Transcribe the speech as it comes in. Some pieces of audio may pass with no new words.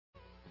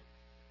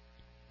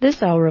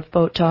This hour of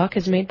Boat Talk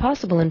is made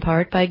possible in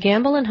part by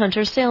Gamble and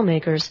Hunter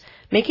Sailmakers,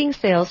 making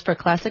sails for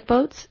classic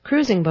boats,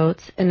 cruising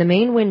boats, and the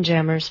main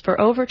windjammers for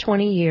over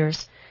 20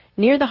 years.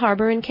 Near the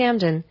harbor in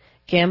Camden,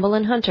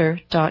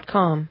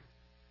 gambleandhunter.com.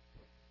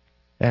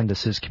 And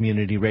this is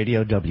Community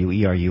Radio,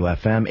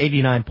 WERU-FM,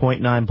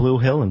 89.9 Blue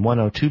Hill and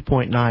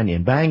 102.9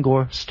 in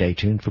Bangor. Stay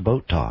tuned for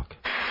Boat Talk.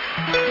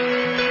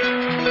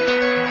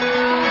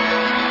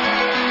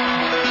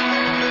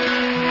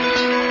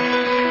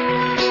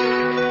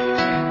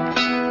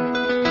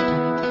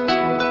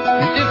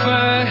 If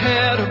I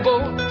had a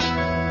boat,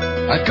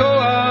 I'd go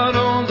out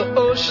on the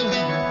ocean.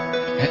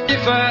 And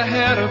if I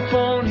had a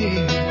pony,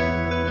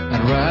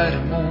 I'd ride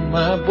him on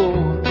my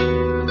boat.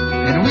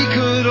 And we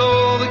could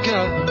all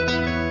together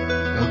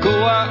go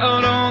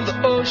out on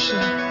the ocean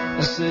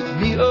and set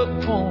me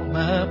up on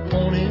my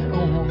pony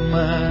on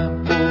my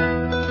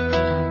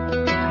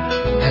boat.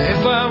 And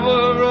if I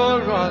were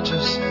Roy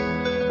Rogers,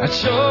 I'd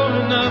sure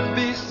enough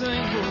be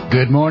single.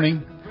 Good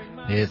morning.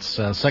 It's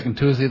second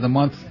Tuesday of the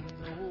month,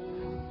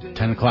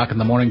 10 o'clock in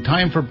the morning.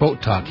 Time for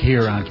Boat Talk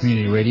here on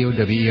Community Radio,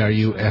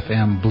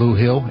 WERU-FM Blue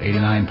Hill,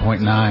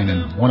 89.9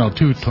 and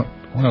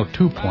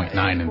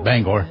 102.9 in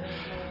Bangor.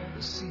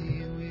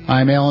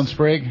 I'm Alan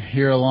Sprague,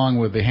 here along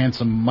with the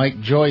handsome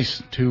Mike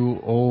Joyce, two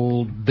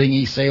old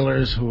dinghy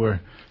sailors who are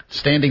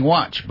standing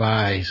watch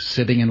by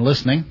sitting and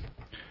listening.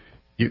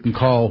 You can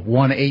call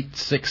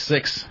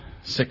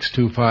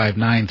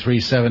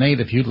 1-866-625-9378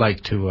 if you'd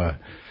like to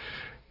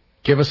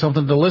give us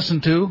something to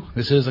listen to.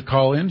 This is a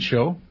call-in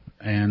show,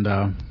 and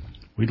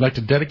we'd like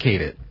to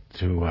dedicate it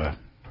to,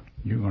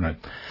 you want to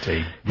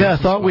say? Yeah, I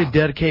thought we'd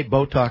dedicate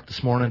Boat Talk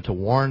this morning to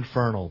Warren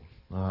Fernald,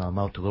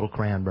 out to Little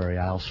Cranberry,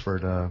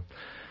 Islesford,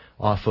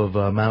 off of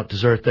Mount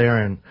Desert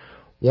there. And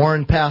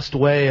Warren passed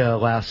away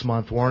last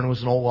month. Warren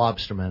was an old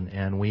lobsterman,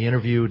 and we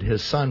interviewed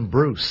his son,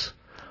 Bruce,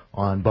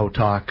 on Boat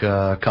Talk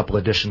a couple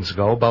editions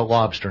ago about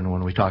lobstering,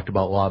 when we talked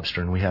about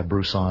lobstering. We had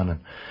Bruce on.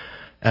 And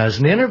as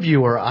an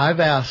interviewer, I've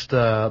asked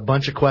a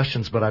bunch of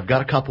questions, but I've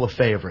got a couple of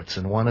favorites.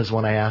 And one is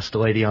when I asked a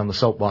lady on the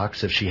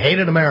soapbox if she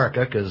hated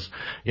America, because,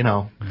 you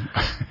know,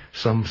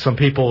 some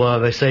people,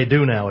 they say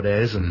do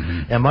nowadays.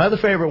 And my other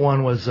favorite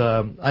one was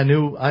I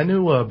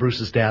knew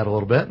Bruce's dad a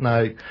little bit, and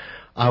I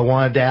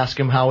wanted to ask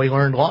him how he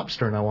learned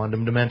lobster, and I wanted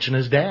him to mention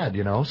his dad,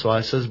 you know. So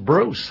I says,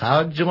 Bruce,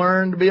 how did you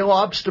learn to be a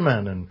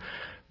lobsterman? And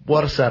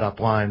what a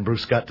setup line.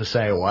 Bruce got to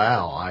say,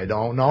 well, I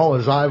don't know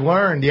as I've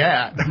learned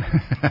yet.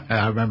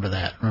 I remember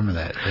that.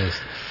 Yes.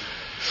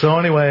 So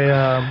anyway,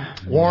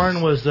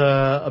 Warren was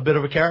a bit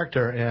of a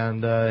character,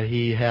 and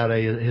he had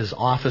his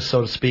office,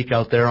 so to speak,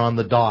 out there on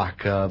the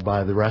dock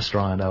by the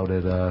restaurant out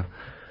at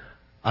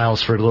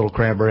Islesford, Little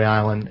Cranberry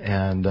Island,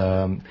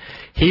 and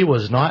he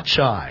was not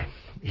shy.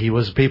 He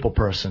was a people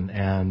person,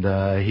 and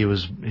he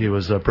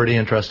was a pretty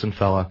interesting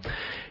fella.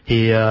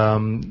 He,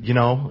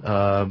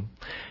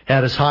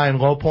 had his high and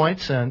low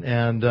points,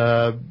 and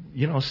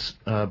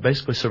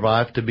basically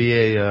survived to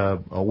be a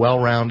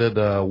well-rounded,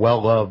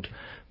 well-loved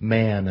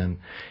man. And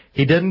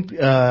he didn't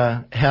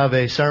have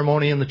a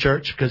ceremony in the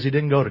church because he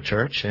didn't go to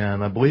church,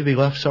 and I believe he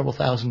left several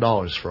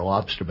 $1,000s for a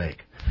lobster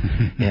bake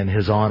in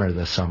his honor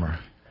this summer,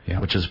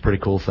 which is a pretty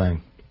cool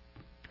thing.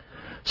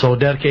 So we'll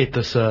dedicate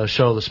this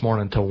show this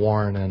morning to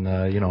Warren, and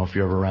if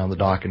you're ever around the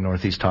dock in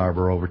Northeast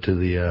Harbor, over to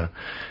the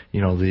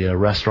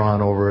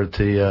restaurant over at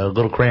the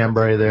Little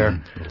Cranberry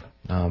there,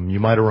 you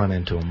might have run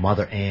into him.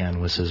 Mother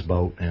Ann was his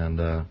boat,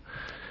 and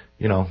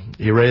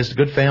he raised a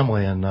good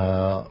family, and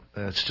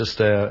it's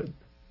just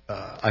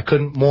I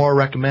couldn't more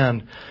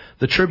recommend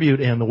the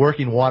tribute in the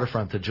Working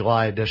Waterfront. The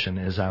July edition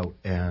is out,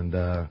 and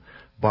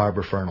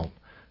Barbara Fernald,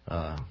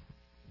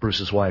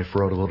 Bruce's wife,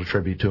 wrote a little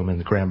tribute to him in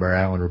the Cranberry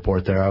Island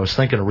Report there. I was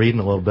thinking of reading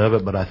a little bit of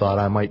it, but I thought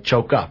I might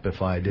choke up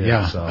if I did.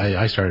 Yeah, so.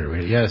 I started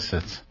reading. Yes,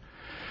 that's...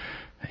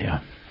 Yeah,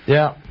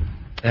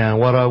 and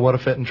what a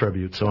fitting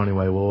tribute. So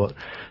anyway, we'll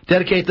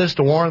dedicate this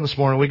to Warren this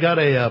morning. We got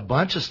a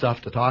bunch of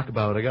stuff to talk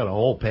about. I got a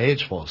whole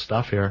page full of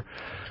stuff here.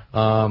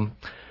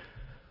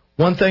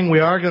 One thing we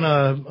are going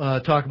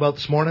to talk about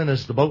this morning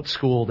is the boat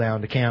school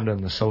down to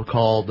Camden, the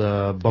so-called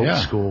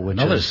boat school, which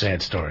another is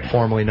sad story,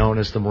 formerly known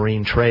as the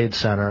Marine Trade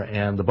Center.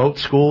 And the boat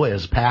school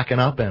is packing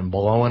up and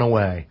blowing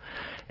away.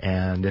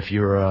 And if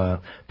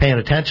you're paying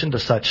attention to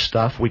such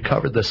stuff, we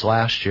covered this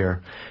last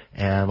year.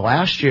 And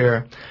last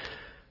year,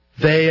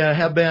 they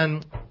have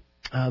been,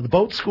 the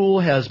boat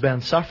school has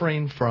been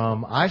suffering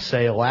from, I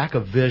say, a lack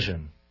of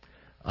vision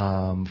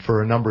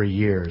for a number of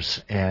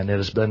years, and it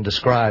has been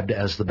described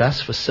as the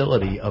best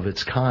facility of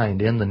its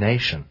kind in the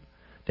nation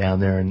down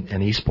there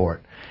in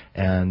Eastport.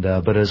 And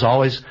but it has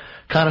always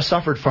kind of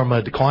suffered from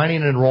a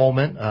declining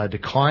enrollment, a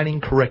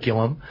declining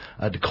curriculum,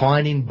 a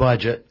declining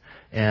budget,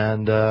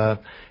 and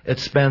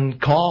it's been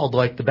called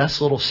like the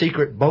best little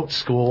secret boat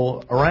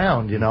school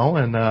around,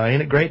 and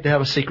ain't it great to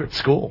have a secret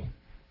school?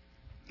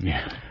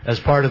 Yeah. As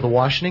part of the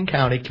Washington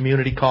County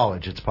Community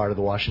College. It's part of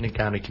the Washington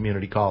County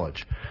Community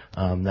College.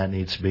 That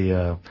needs to be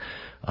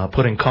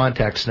put in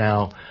context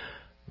now.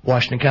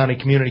 Washington County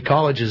Community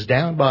College is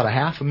down about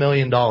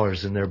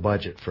 $500,000 in their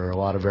budget for a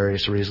lot of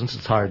various reasons.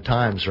 It's hard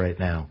times right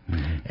now.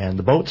 Mm-hmm. And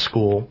the boat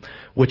school,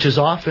 which is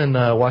often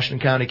Washington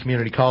County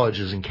Community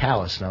College, is in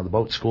Calais. Now, the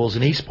boat school is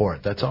in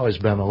Eastport. That's always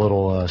been a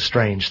little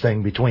strange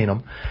thing between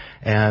them.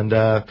 And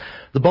the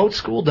boat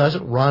school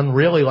doesn't run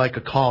really like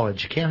a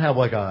college. You can't have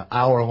like an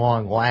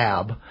hour-long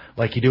lab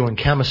like you do in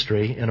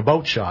chemistry in a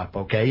boat shop,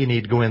 okay? You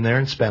need to go in there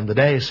and spend the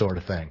day sort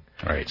of thing.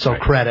 Right. So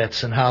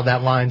credits and how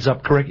that lines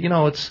up, you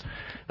know, it's...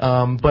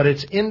 but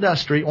it's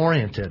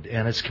industry-oriented,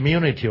 and it's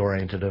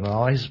community-oriented, and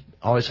always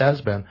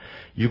has been.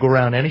 You go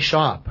around any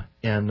shop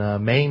in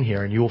Maine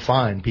here, and you will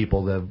find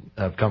people that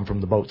have come from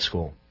the boat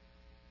school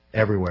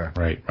everywhere.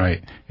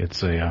 Right.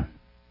 It's a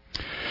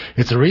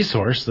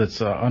resource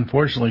that's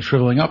unfortunately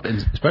shriveling up,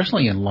 and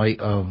especially in light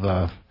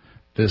of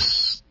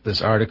this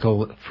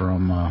article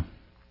from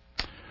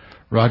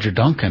Roger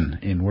Duncan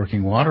in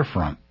Working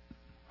Waterfront.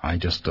 I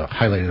just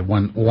highlighted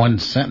one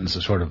sentence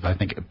that sort of, I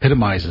think,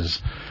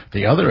 epitomizes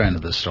the other end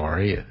of the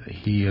story.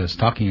 He is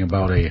talking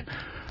about a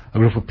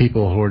group of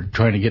people who are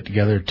trying to get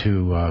together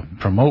to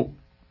promote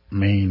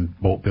Maine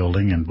boat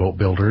building and boat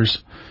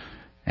builders.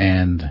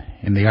 And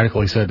in the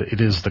article he said, it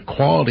is the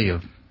quality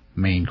of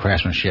Maine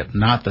craftsmanship,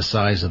 not the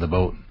size of the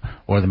boat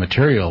or the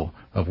material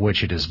of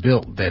which it is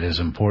built, that is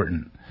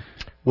important.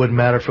 Wouldn't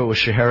matter if it was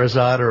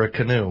Scheherazade or a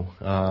canoe,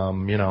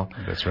 you know.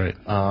 That's right.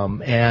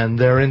 And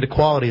they're into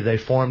quality. They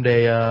formed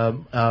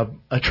a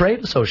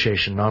trade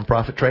association,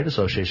 nonprofit trade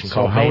association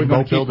called Maine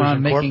Boat Builders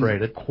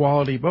Incorporated.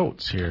 Quality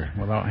boats here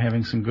without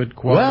having some good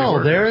quality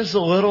workers? There's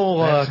a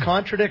little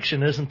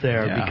contradiction, isn't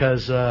there? Yeah.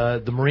 Because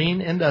the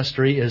marine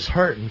industry is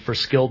hurting for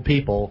skilled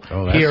people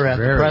here at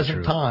the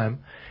present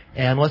time.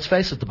 And let's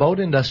face it, the boat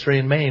industry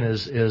in Maine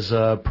is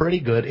a pretty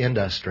good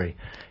industry.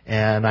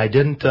 And I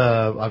didn't,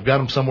 I've got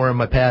them somewhere in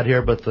my pad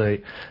here, but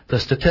the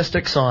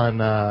statistics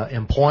on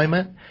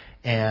employment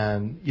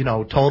and, you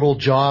know, total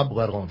job,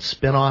 let alone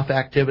spin-off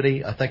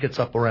activity, I think it's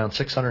up around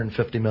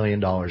 $650 million,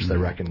 they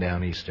reckon,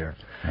 down east here.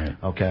 Right.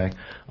 Okay?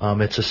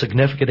 It's a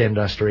significant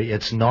industry.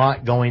 It's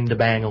not going to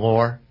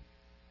Bangalore.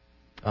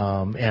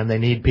 And they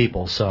need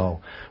people.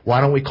 So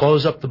why don't we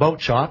close up the boat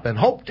shop and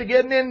hope to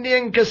get an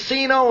Indian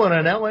casino and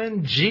an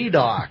LNG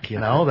dock? You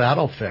know,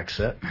 that'll fix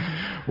it.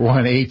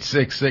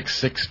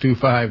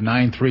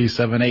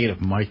 1-866-625-9378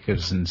 if Mike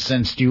has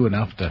incensed you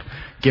enough to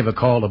give a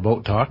call to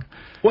Boat Talk.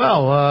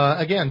 Well,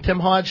 again, Tim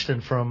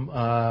Hodgson from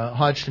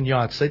Hodgson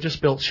Yachts. They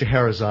just built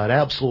Scheherazade,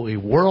 absolutely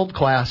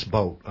world-class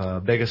boat.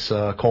 Biggest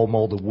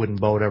cold-molded wooden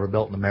boat ever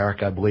built in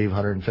America, I believe,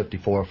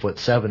 154-foot,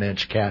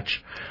 7-inch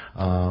catch.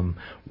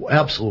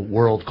 Absolute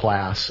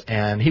world-class.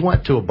 And he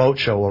went to a boat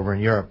show over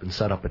in Europe and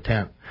set up a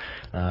tent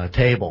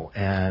table.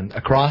 And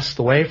across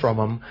the way from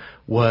him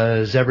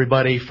was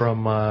everybody from,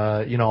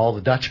 you know, all the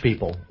Dutch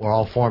people were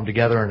all formed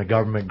together in a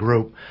government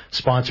group,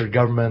 sponsored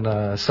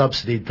government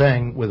subsidied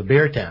thing with a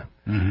beer tent.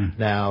 Mm-hmm.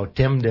 Now,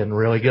 Tim didn't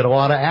really get a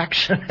lot of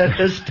action at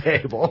his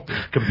table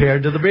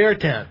compared to the beer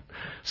tent,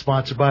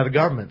 sponsored by the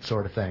government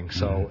sort of thing.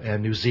 So,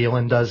 and New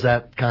Zealand does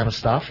that kind of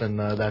stuff, and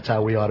that's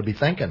how we ought to be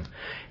thinking.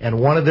 And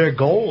one of their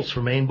goals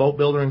for Maine Boat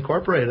Builder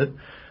Incorporated,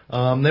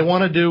 they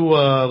want to do,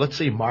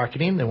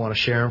 marketing. They want to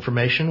share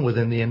information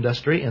within the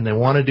industry, and they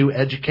want to do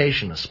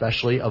education,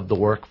 especially of the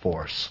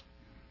workforce,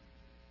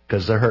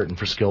 because they're hurting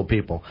for skilled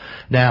people.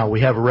 Now,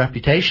 we have a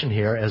reputation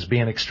here as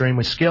being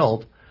extremely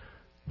skilled,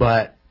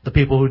 but the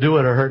people who do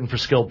it are hurting for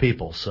skilled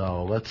people.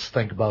 So let's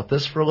think about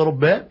this for a little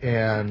bit.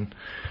 And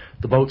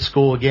the boat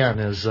school, again,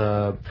 is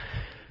they're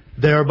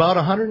about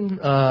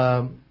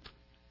 100.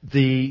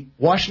 The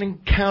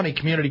Washington County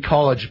Community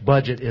College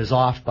budget is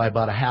off by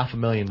about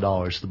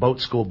 $500,000. The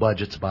boat school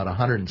budget's about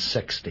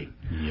 $160.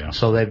 Yeah.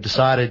 So they've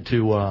decided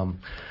to.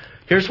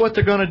 Here's what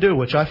they're going to do,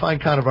 which I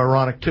find kind of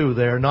ironic too.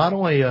 They're not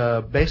only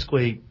they're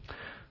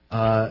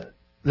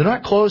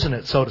not closing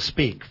it, so to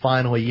speak,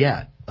 finally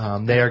yet.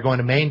 They are going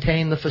to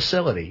maintain the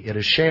facility. It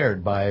is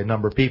shared by a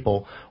number of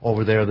people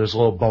over there. There's a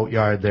little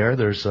boatyard there.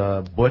 There's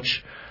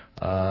Butch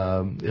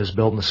is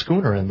building a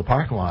schooner in the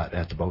parking lot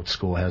at the boat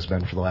school, has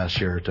been for the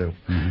last year or two.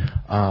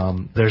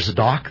 Mm-hmm. There's a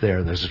dock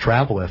there. There's a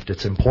travel lift.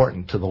 It's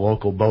important to the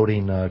local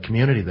boating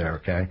community there,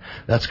 okay?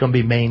 That's going to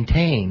be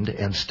maintained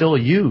and still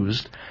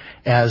used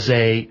as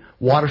a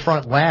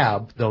waterfront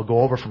lab. They'll go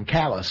over from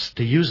Calais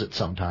to use it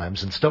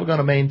sometimes and still going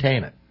to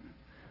maintain it.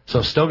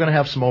 So still going to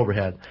have some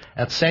overhead.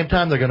 At the same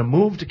time, they're going to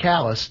move to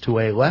Calais to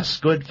a less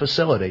good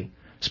facility,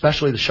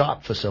 especially the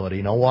shop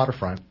facility, no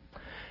waterfront.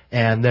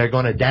 And they're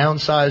going to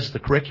downsize the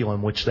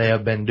curriculum, which they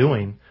have been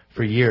doing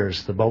for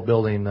years. The boat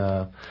building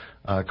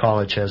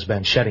college has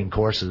been shedding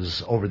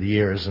courses over the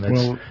years, and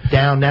it's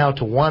down now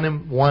to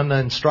one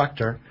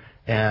instructor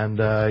and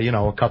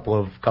a couple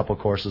of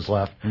courses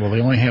left. Well,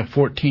 they only have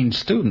 14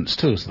 students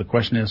too. So the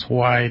question is,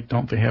 why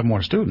don't they have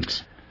more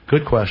students?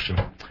 Good question.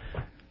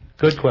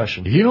 Good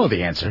question. You know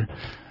the answer.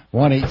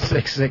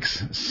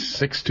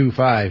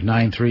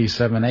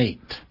 1-866-625-9378.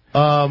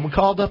 We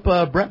called up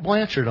Brett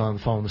Blanchard on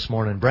the phone this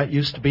morning. Brett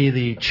used to be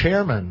the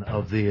chairman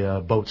of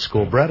the boat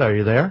school. Brett, are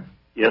you there?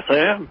 Yes, I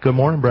am. Good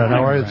morning, Brett.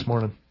 How are you this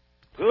morning?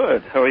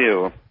 Good. How are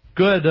you?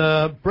 Good.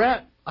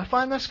 Brett, I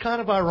find this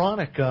kind of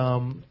ironic.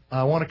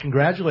 I want to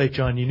congratulate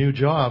you on your new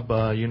job.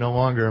 You're no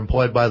longer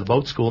employed by the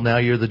boat school. Now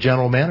you're the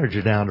general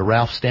manager down to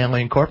Ralph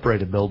Stanley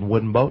Incorporated, building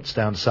wooden boats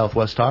down to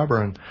Southwest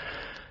Harbor. And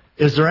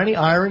is there any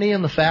irony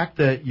in the fact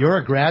that you're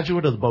a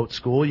graduate of the boat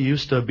school? You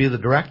used to be the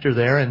director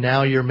there, and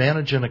now you're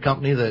managing a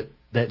company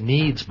that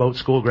needs boat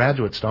school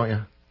graduates, don't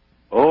you?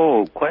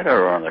 Oh, quite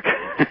ironic.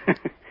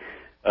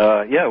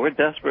 Yeah, we're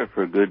desperate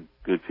for good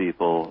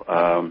people.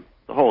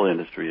 The whole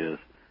industry is.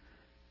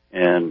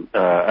 And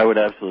I would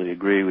absolutely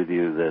agree with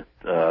you that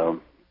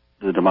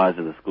the demise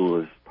of the school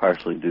is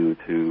partially due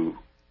to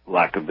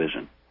lack of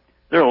vision.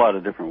 There are a lot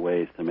of different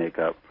ways to make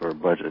up for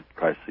budget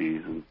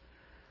crises and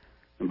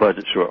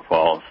budget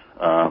shortfalls,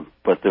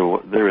 but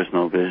there is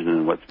no vision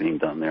in what's being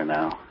done there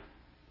now.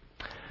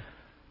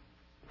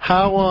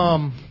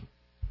 How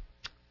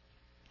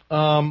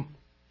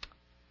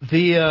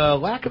the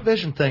lack of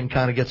vision thing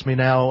kind of gets me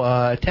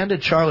now.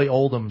 Attended Charlie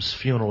Oldham's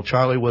funeral.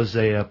 Charlie was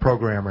a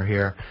programmer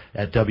here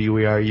at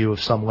WERU of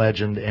some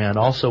legend, and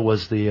also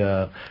was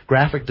the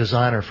graphic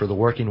designer for the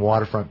Working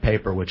Waterfront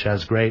paper, which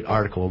has a great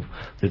article,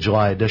 the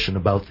July edition,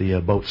 about the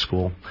boat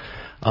school.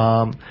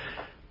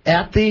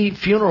 At the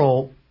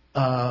funeral,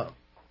 David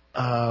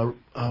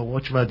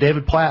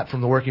Platt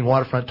from the Working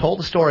Waterfront told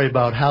a story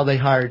about how they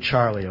hired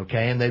Charlie,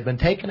 okay? And they'd been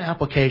taking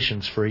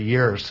applications for a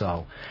year or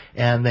so,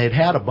 and they'd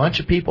had a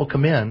bunch of people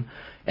come in,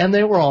 and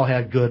they all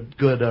had good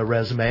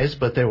resumes,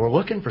 but they were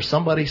looking for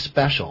somebody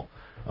special,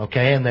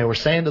 okay? And they were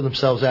saying to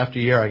themselves after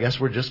a year, I guess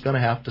we're just going to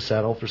have to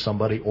settle for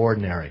somebody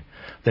ordinary.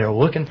 They were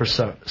looking for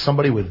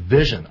somebody with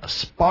vision, a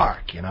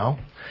spark, you know?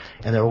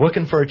 And they were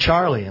looking for a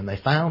Charlie, and they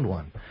found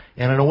one.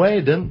 And in a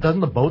way, doesn't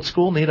the boat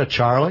school need a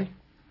Charlie?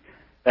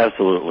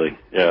 Absolutely,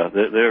 yeah.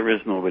 There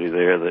is nobody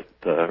there that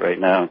right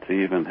now to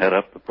even head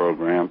up the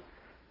program.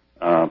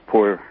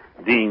 Poor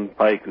Dean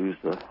Pike, who's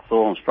the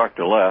sole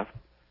instructor left,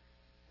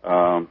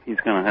 he's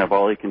going to have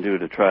all he can do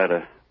to try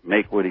to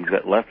make what he's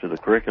got left of the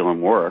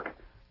curriculum work.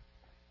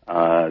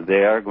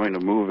 They are going to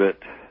move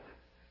it,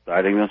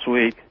 starting this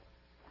week,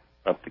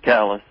 up to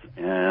Calais,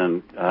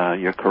 and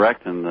you're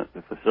correct in that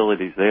the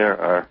facilities there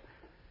are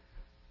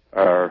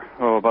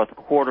about a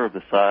quarter of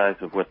the size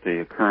of what they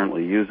are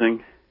currently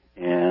using.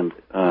 And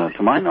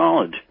to my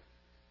knowledge,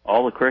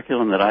 all the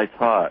curriculum that I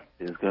taught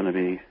is going to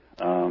be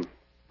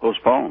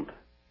postponed,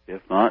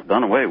 if not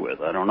done away with.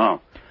 I don't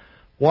know.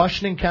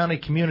 Washington County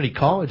Community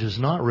College is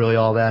not really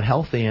all that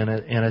healthy in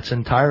its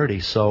entirety.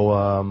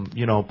 So,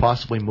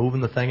 possibly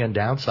moving the thing and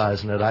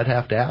downsizing it, I'd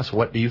have to ask,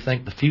 what do you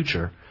think the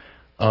future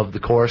of the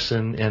course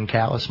in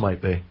Calais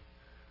might be?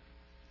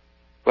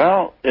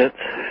 Well, that's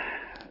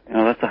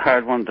a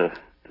hard one to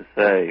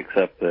say,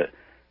 except that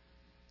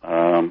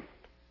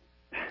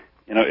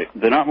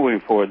they're not moving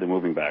forward, they're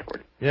moving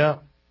backward. Yeah.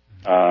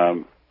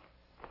 I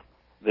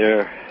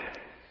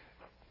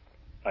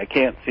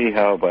can't see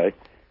how by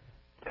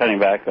cutting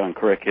back on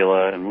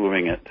curricula and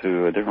moving it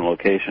to a different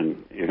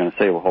location, you're going to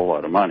save a whole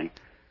lot of money.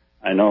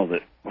 I know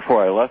that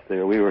before I left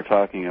there, we were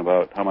talking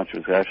about how much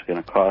it was actually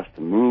going to cost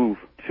to move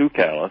to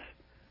Calais,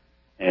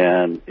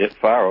 and it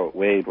far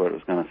outweighed what it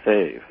was going to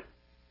save.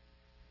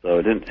 So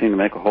it didn't seem to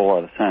make a whole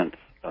lot of sense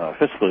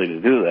fiscally to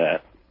do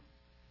that.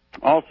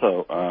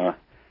 Also,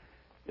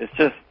 it's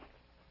just,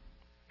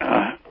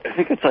 I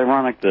think it's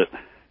ironic that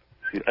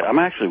I'm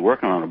actually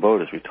working on a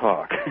boat as we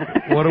talk.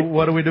 What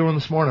are we doing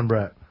this morning,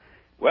 Brett?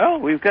 Well,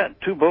 we've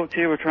got two boats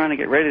here we're trying to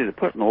get ready to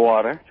put in the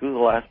water, two of the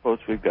last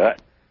boats we've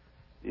got.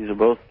 These are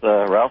both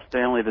Ralph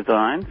Stanley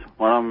designs.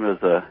 One of them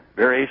is a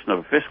variation of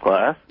a fish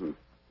class, and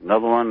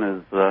another one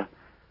is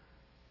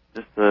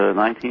just a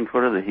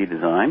 19-footer that he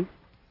designed.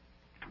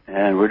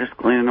 And we're just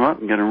cleaning them up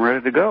and getting them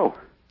ready to go.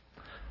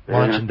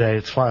 Launching day,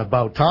 it's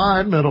about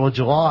time, middle of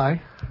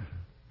July.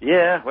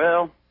 Yeah,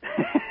 well,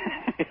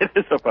 it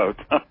is about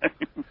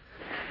time.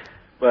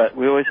 But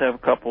we always have a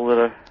couple that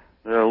are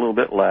a little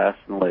bit last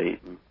and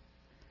late, and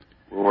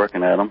we're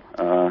working at them.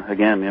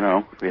 Again,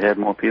 if we had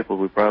more people,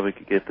 we probably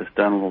could get this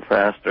done a little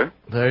faster.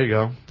 There you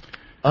go.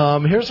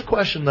 Here's a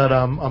question that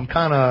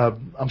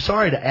I'm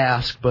sorry to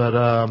ask,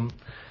 but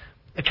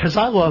because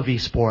I love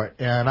Eastport,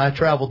 and I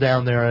travel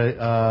down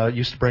there. I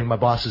used to bring my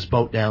boss's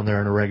boat down there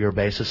on a regular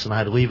basis, and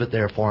I'd leave it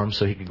there for him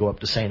so he could go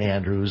up to St.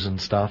 Andrews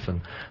and stuff, and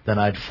then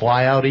I'd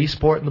fly out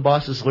Eastport in the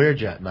boss's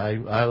Learjet, and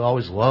I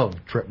always loved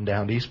tripping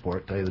down to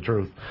Eastport, to tell you the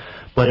truth.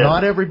 But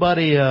not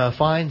everybody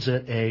finds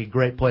it a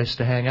great place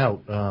to hang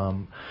out,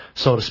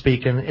 so to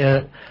speak.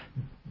 And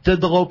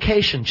did the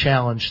location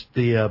challenge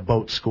the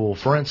boat school?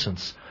 For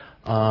instance,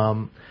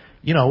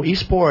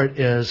 Eastport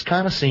is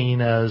kind of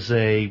seen as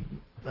a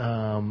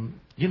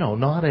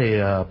not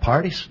a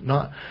party,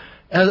 not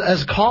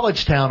as a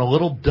college town, a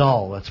little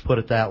dull. Let's put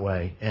it that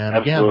way. And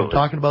Absolutely. Again, we're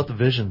talking about the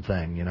vision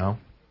thing,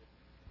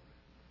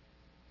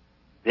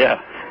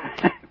 Yeah,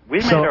 we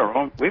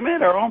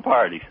made our own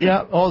parties.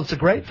 Yeah. Oh, it's a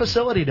great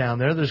facility down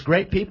there. There's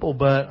great people,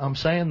 but I'm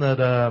saying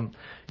that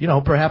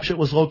perhaps it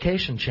was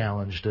location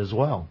challenged as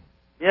well.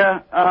 Yeah.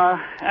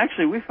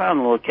 Actually, we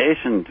found the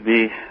location to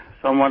be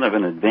somewhat of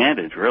an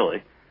advantage,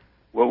 really.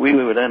 What we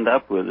would end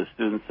up with is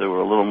students that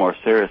were a little more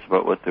serious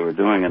about what they were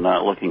doing and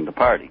not looking to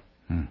party.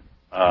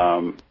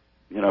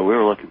 We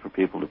were looking for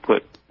people to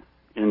put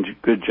in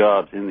good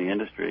jobs in the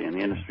industry, and the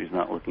industry's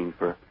not looking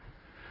for.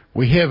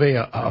 We have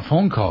a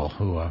phone call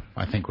who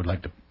I think would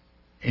like to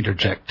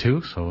interject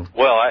too. So.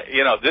 Well,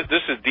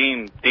 this is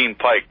Dean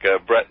Pike.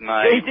 Brett and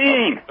I. Hey,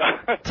 Dean.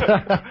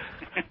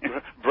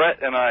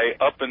 Brett and I,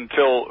 up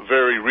until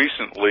very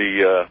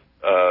recently,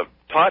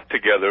 taught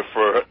together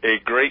for a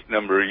great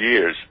number of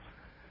years.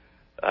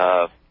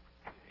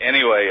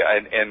 Anyway,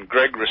 and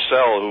Greg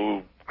Russell,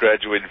 who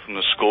graduated from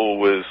the school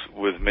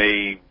with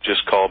me,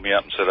 just called me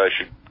up and said I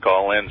should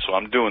call in, so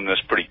I'm doing this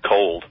pretty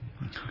cold.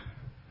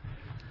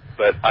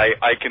 But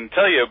I can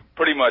tell you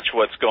pretty much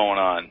what's going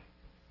on.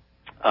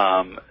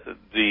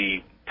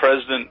 The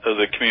president of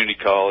the community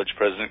college,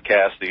 President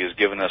Cassidy, has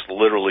given us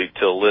literally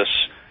till this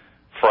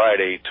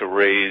Friday to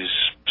raise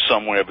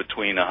somewhere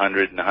between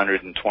 $100,000 and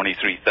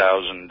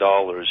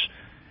 $123,000,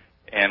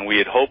 and we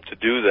had hoped to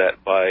do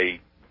that by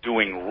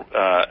doing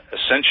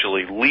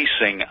essentially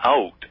leasing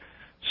out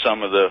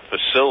some of the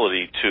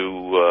facility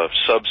to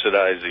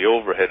subsidize the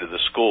overhead of the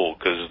school,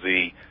 because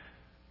the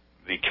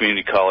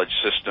community college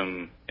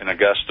system in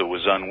Augusta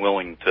was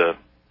unwilling to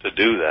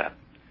do that.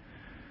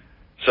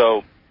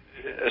 So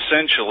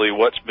essentially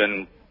what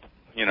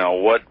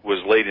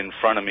was laid in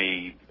front of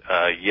me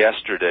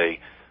yesterday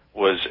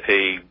was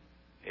a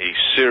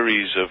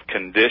series of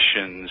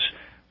conditions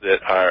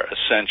that are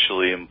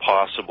essentially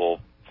impossible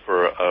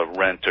for a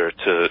renter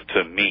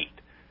to meet.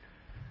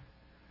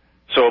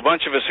 So a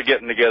bunch of us are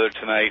getting together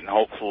tonight, and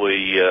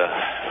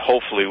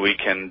hopefully we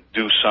can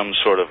do some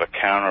sort of a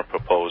counter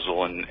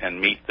proposal and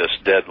meet this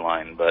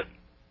deadline. But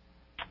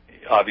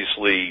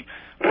obviously,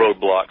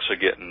 roadblocks are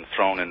getting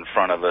thrown in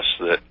front of us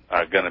that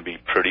are going to be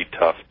pretty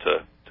tough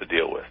to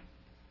deal with.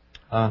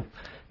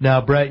 Now,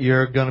 Brett, Dean,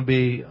 you're going to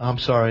be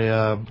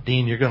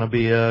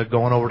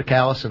going over to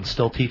Calais and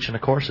still teaching a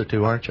course or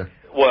two, aren't you?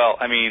 Well,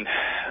 I mean,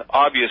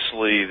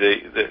 obviously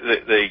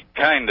they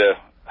kind of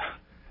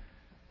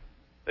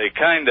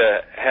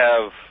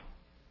have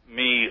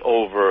me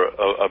over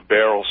a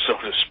barrel, so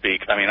to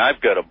speak. I mean,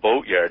 I've got a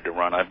boatyard to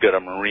run. I've got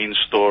a marine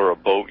store, a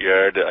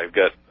boatyard. I've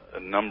got a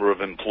number of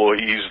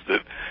employees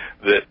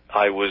that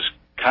I was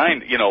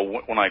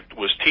when I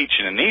was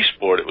teaching in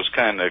Eastport, it was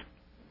kind of,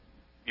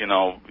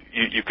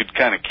 you could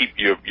kind of keep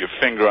your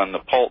finger on the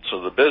pulse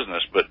of the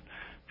business, but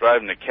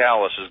driving to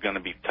Calais is going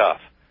to be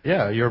tough.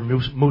 Yeah, you're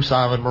Moose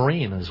Island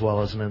Marine as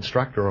well as an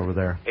instructor over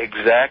there.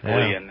 Exactly,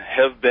 yeah. And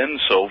have been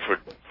so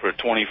for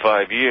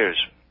 25 years.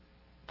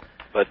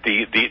 But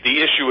the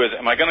issue is,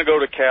 am I going to go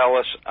to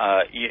Calais?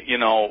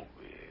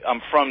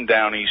 I'm from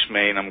down East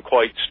Maine. I'm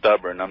quite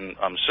stubborn.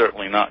 I'm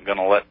certainly not going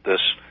to let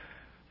this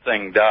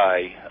thing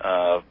die.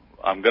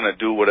 I'm going to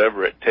do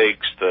whatever it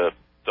takes to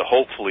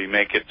hopefully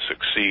make it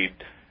succeed.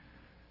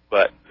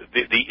 But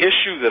the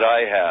issue that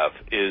I have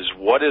is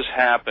what is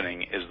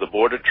happening is the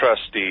Board of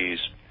Trustees,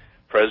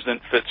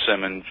 President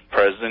Fitzsimmons,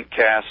 President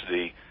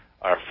Cassidy,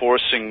 are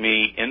forcing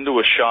me into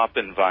a shop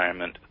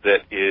environment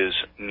that is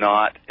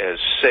not as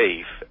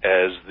safe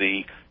as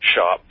the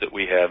shop that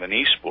we have in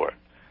Eastport.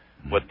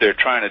 What they're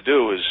trying to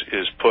do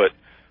is put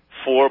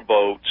 4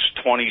 boats,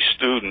 20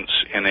 students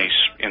in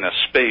a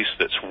space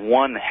that's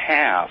one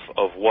half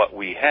of what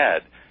we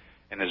had.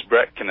 And as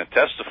Brett can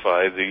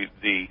testify,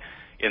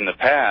 in the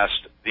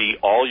past,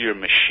 all your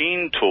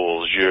machine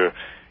tools,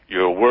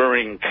 your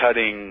whirring,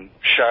 cutting,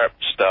 sharp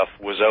stuff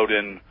was out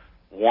in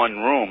one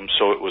room,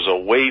 so it was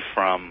away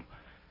from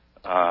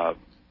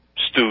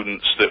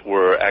students that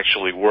were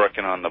actually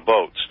working on the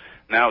boats.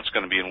 Now it's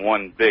going to be in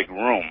one big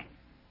room.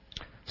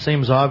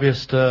 Seems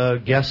obvious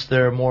to guess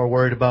they're more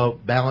worried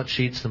about balance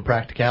sheets than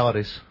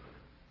practicalities.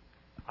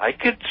 I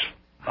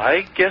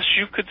guess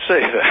you could say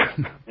that.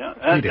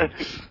 Yeah,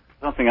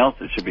 something else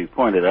that should be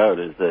pointed out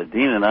is that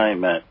Dean and I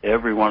met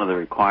every one of the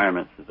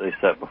requirements that they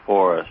set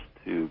before us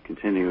to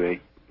continue,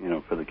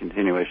 for the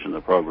continuation of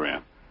the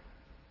program.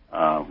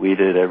 We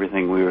did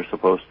everything we were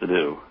supposed to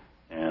do,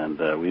 and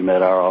we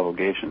met our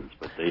obligations,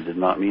 but they did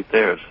not meet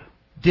theirs.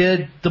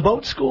 Did the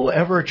boat school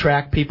ever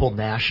attract people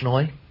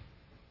nationally?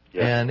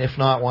 Yes. And if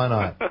not, why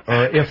not?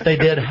 Or if they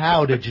did,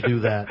 how did you do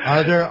that?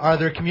 Are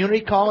there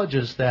community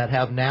colleges that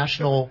have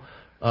national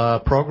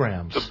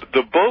programs?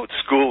 The boat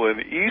school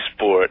in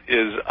Eastport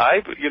is,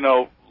 I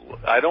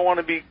don't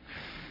want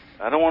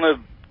to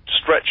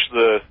stretch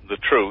the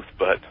truth,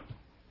 but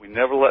we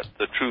never let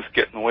the truth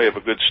get in the way of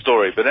a good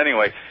story. But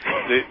anyway,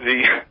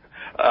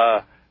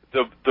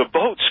 the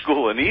boat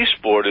school in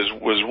Eastport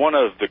was one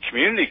of the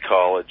community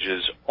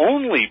college's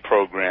only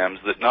programs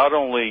that not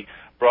only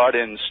brought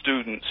in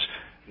students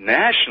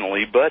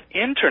nationally but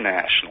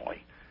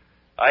internationally.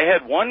 I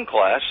had one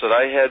class that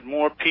I had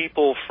more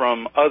people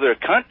from other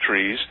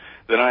countries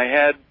than I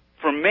had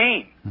from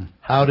Maine.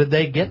 How did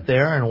they get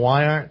there, and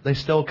why aren't they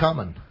still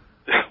coming?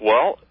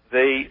 Well,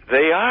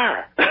 they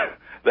are.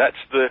 That's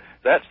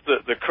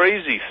the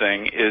crazy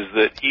thing is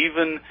that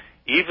even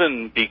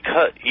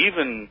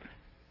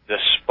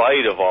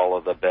despite of all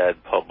of the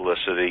bad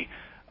publicity,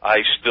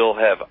 I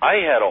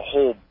had a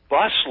whole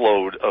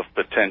busload of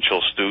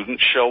potential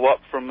students show up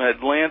from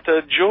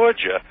Atlanta,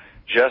 Georgia,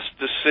 just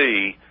to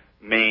see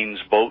Maine's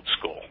boat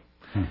school.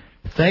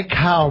 Think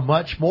how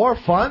much more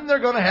fun they're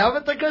going to have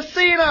at the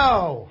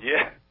casino.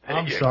 Yeah.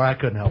 I'm sorry, I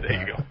couldn't help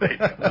There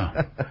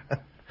that. you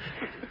go.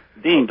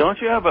 Dean, don't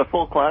you have a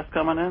full class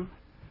coming in?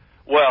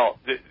 Well,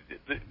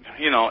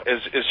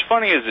 as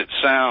funny as it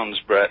sounds,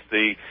 Brett,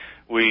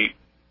 we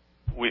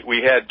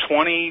had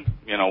 20.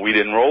 We'd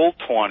enrolled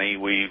 20.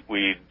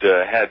 We'd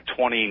had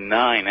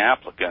 29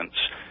 applicants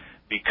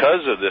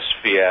because of this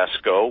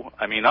fiasco.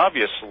 I mean,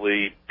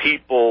 obviously,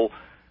 people.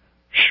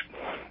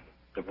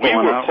 We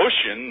were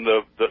pushing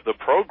the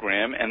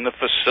program and the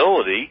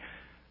facility.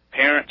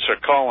 Parents are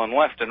calling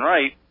left and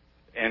right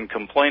and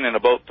complaining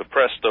about the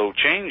Presto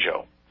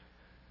Changeo.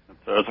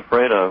 That's what I was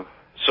afraid of.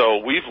 So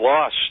we've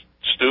lost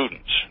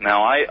students.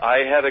 Now,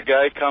 I had a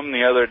guy come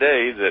the other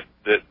day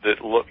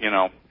that look,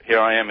 here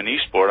I am in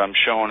Eastport. I'm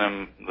showing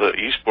him the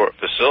Eastport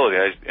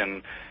facility,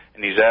 and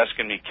he's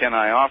asking me, can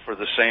I offer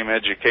the same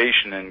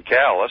education in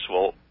Calais?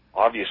 Well,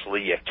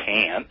 obviously you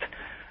can't.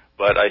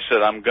 But I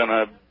said I'm going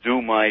to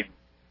do my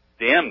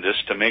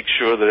damnedest to make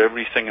sure that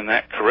everything in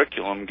that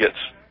curriculum gets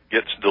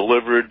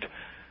delivered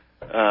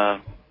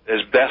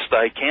as best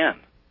I can.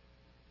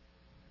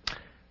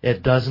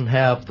 It doesn't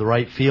have the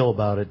right feel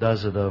about it,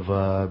 does it, of,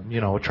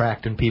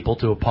 attracting people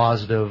to a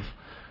positive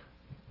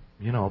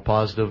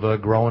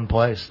growing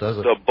place, does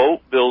it? The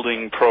boat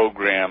building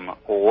program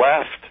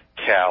left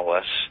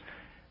Calais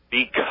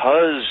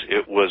because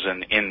it was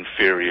an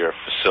inferior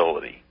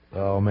facility.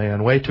 Oh,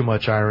 man, way too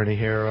much irony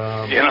here.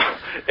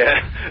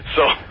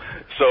 So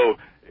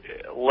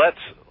let's...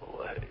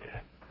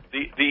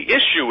 The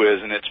issue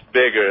is, and it's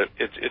bigger,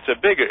 it's a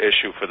bigger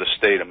issue for the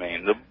state of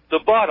Maine. The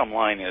bottom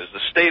line is the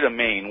state of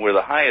Maine, we're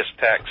the highest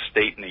tax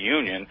state in the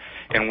union,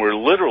 and we're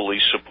literally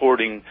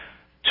supporting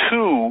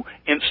two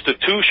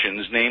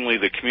institutions, namely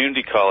the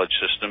community college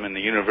system and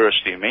the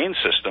University of Maine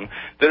system,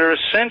 that are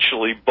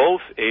essentially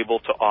both able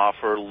to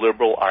offer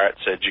liberal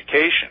arts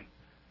education.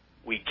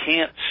 We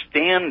can't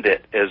stand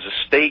it as a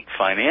state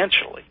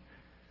financially.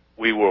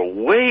 We were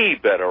way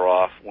better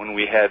off when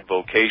we had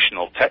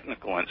vocational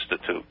technical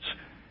institutes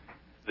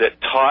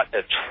that taught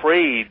a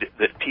trade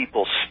that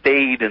people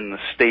stayed in the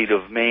state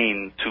of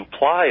Maine to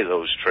ply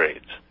those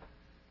trades.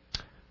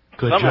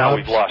 Good Somehow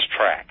jobs we've lost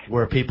track.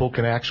 where people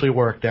can actually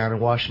work down in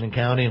Washington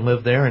County and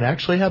live there and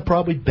actually have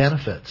probably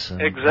benefits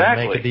and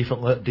Exactly. make a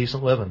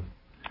decent living.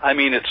 I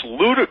mean, it's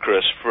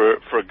ludicrous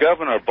for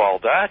Governor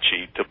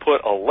Baldacci to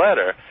put a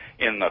letter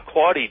in the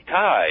Quoddy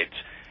Tides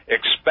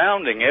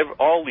expounding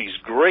all these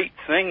great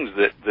things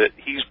that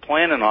he's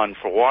planning on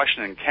for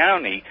Washington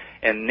County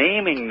and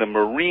naming the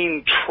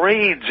marine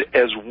trades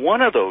as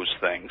one of those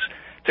things,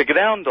 to go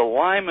down to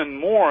Lyman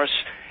Morse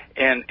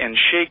and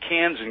shake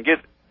hands and get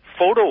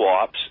photo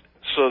ops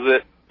so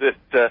that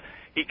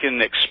he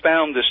can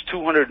expound this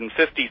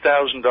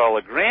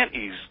 $250,000 grant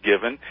he's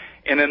given,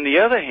 and on the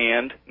other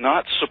hand,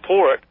 not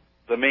support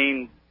the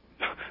Maine's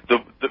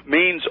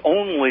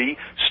only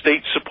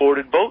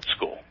state-supported boat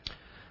school.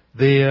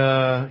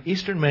 The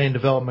Eastern Maine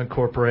Development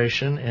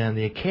Corporation and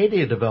the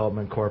Acadia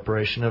Development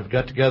Corporation have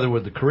got together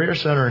with the Career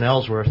Center in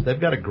Ellsworth. They've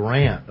got a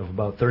grant of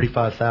about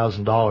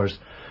 $35,000,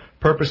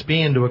 purpose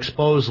being to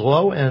expose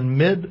low and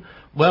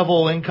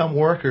mid-level income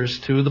workers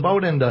to the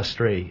boat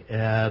industry.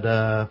 And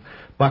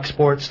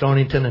Bucksport,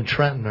 Stonington, and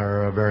Trenton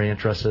are very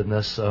interested in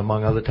this,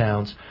 among other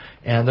towns.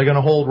 And they're going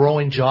to hold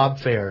rolling job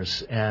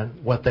fairs.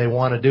 And what they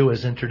want to do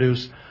is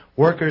introduce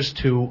workers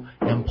to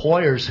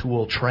employers who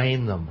will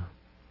train them.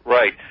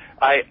 Right.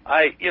 I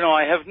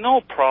have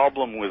no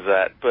problem with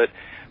that, but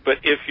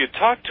if you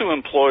talk to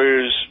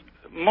employers,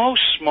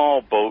 most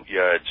small boat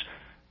yards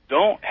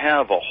don't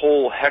have a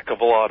whole heck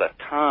of a lot of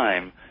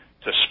time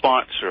to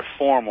sponsor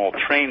formal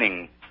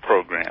training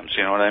programs.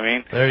 You know what I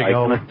mean? There you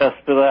go. I can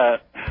attest to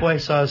that.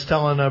 Place I was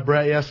telling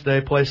Brett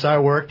yesterday, place I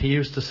worked, he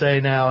used to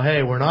say now,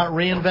 hey, we're not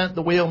reinvent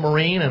the wheel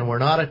marine and we're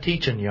not a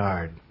teaching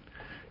yard,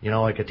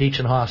 like a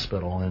teaching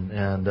hospital,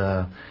 and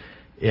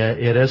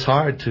it is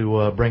hard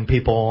to bring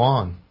people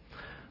along.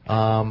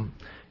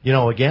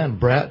 Again,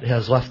 Brett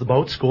has left the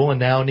boat school and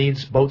now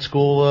needs boat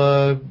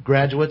school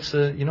graduates,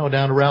 down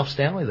to Ralph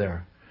Stanley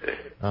there.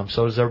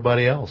 So does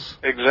everybody else.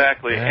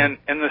 Exactly. Yeah.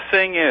 And the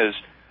thing is,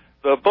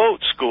 the boat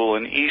school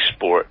in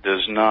Eastport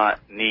does not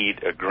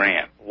need a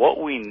grant.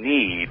 What we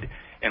need,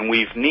 and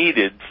we've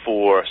needed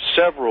for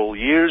several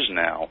years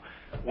now,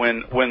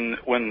 when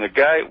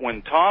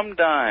Tom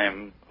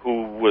Dime,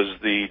 who was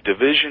the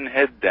division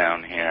head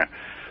down here,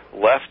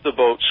 left the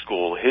boat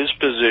school, his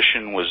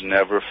position was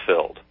never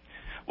filled.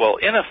 Well,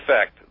 in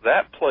effect,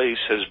 that place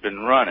has been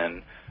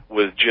running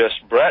with just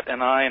Brett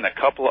and I and a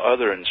couple of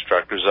other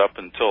instructors up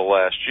until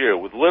last year,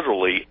 with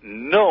literally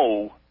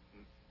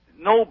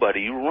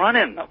nobody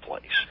running the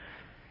place.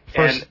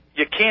 And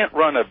you can't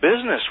run a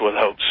business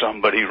without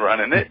somebody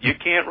running it. You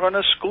can't run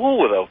a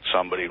school without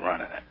somebody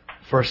running it.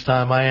 First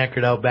time I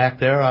anchored out back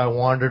there, I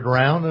wandered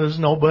around. There was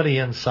nobody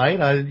in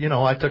sight.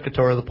 I took a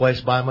tour of the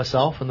place by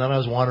myself, and then I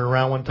was wandering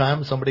around one time,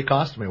 and somebody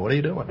accosted me. What are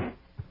you doing?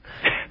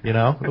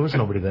 There was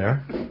nobody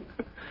there.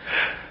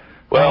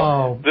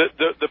 Well,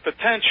 the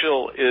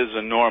potential is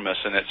enormous,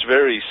 and it's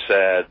very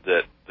sad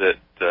that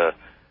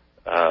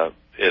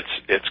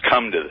it's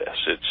come to this.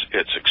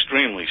 It's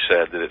extremely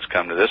sad that it's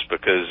come to this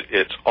because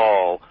it's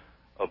all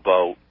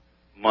about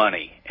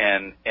money,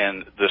 and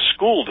the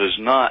school does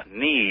not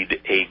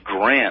need a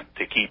grant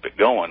to keep it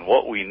going.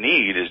 What we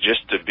need is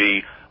just to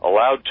be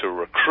allowed to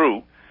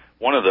recruit.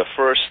 One of the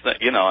first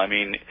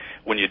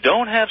when you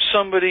don't have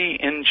somebody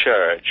in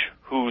charge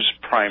whose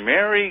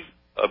primary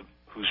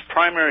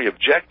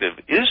objective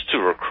is to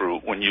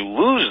recruit, when you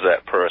lose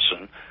that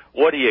person,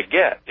 what do you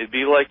get? It'd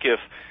be like if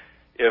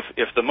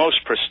the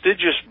most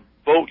prestigious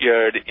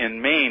boatyard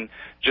in Maine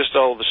just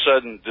all of a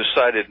sudden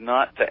decided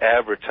not to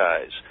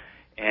advertise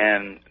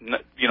and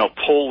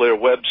pull their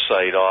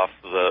website off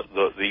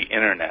the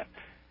internet.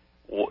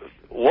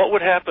 What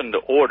would happen to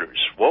orders?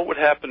 What would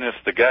happen if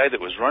the guy that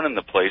was running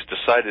the place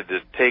decided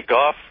to take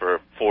off for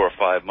 4 or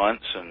 5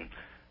 months and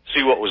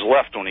see what was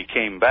left when he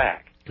came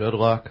back? Good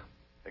luck.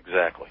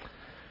 Exactly.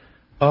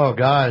 Oh,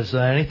 guys,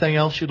 anything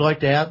else you'd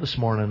like to add this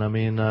morning? I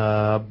mean,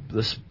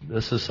 this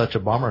is such a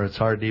bummer. It's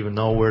hard to even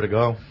know where to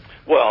go.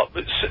 Well,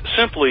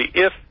 simply,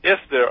 if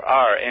there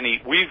are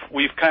any,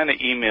 we've kind of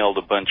emailed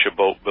a bunch of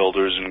boat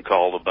builders and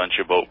called a bunch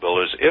of boat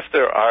builders. If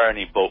there are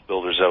any boat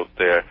builders out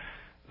there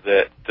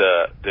that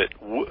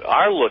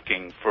are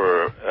looking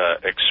for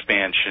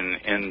expansion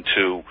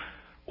into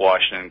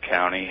Washington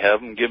County, have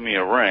them give me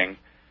a ring.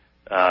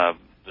 The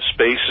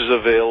space is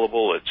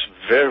available. It's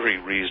very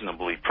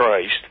reasonably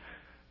priced.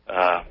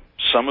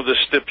 Some of the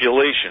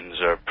stipulations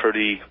are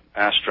pretty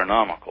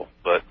astronomical,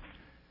 but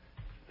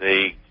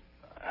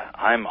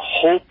I'm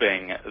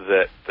hoping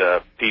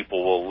that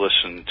people will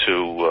listen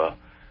to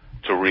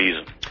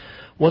reason.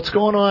 What's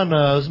going on?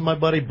 Isn't my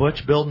buddy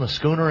Butch building a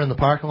schooner in the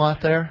parking lot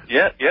there?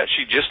 Yeah,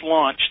 she just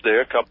launched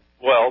there.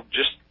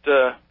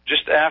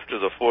 Just after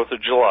the 4th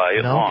of July,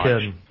 it launched. No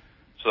kidding.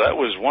 So that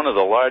was one of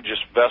the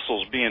largest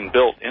vessels being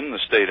built in the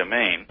state of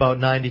Maine. About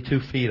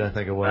 92 feet, I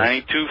think it was.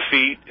 92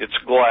 feet. It's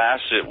glass.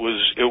 It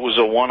was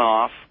a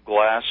one-off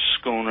glass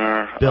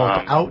schooner. Built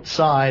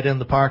outside in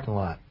the parking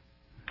lot.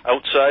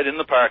 Outside in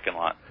the parking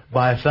lot.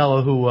 By a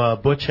fellow who,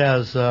 Butch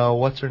has,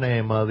 what's her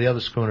name, the other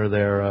schooner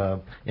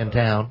there in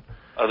town.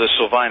 The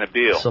Sylvina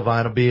Beale.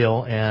 Sylvina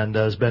Beale, and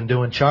has been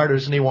doing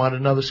charters, and he wanted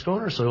another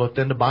schooner, so he looked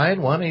into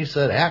buying one, and he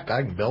said, heck,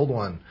 I can build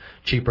one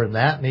cheaper than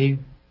that, and he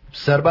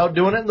set about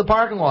doing it in the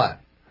parking lot.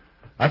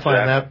 I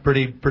find that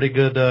pretty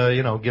good,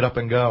 get up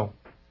and go.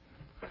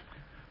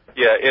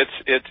 Yeah,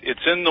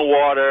 it's in the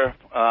water.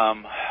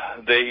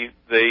 They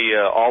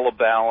all the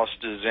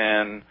ballast is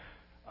in.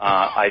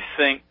 I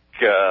think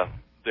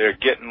they're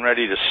getting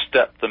ready to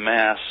step the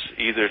mast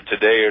either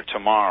today or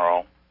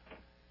tomorrow,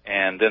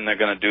 and then they're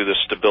going to do the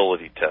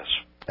stability test.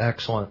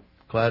 Excellent.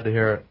 Glad to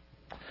hear it.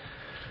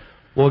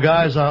 Well,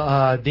 guys,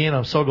 Dean,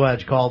 I'm so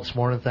glad you called this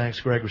morning. Thanks,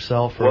 Greg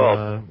Russell,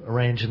 for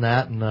arranging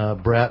that.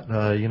 And Brett,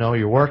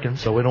 you're working,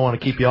 so we don't want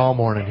to keep you all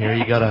morning here.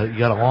 You got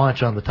to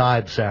launch on the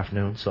tide this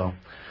afternoon. So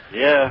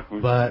yeah,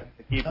 but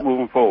keep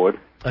moving forward.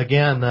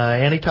 Again,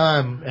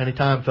 anytime,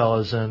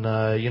 fellas. And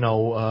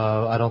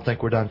I don't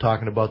think we're done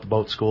talking about the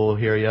boat school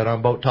here yet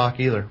on Boat Talk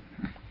either.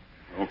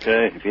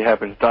 Okay, if you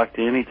happen to talk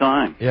to you any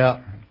time.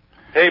 Yeah.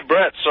 Hey,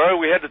 Brett, sorry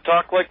we had to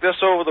talk like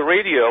this over the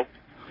radio.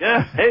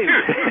 Yeah, hey.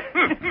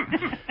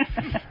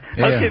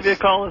 I'll give you a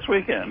call this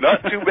weekend.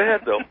 Not too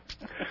bad, though.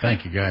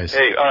 Thank you, guys.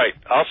 Hey, all right.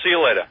 I'll see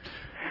you later.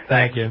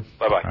 Thank you.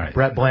 Bye-bye. Right.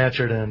 Brett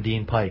Blanchard and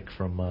Dean Pike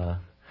from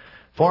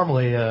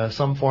formerly,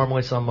 some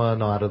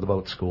not of the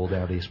boat school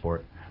down at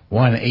Eastport.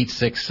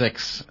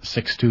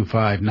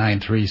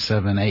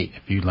 1-866-625-9378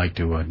 if you'd like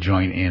to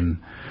join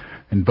in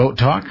Boat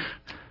Talk.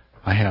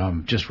 I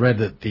have just read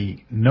that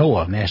the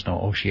NOAA, National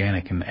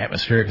Oceanic and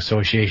Atmospheric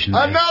Association,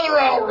 another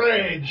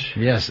outrage.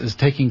 Yes, is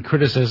taking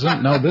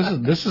criticism. No,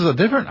 this is a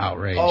different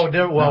outrage. Oh,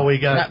 well, we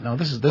got. No,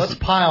 this let's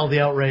pile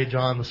the outrage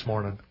on this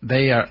morning.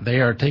 They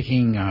are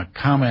taking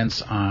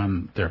comments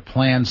on their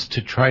plans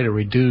to try to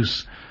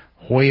reduce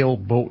whale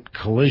boat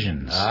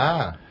collisions.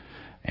 Ah.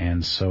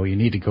 And so you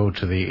need to go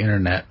to the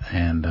internet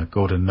and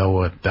go to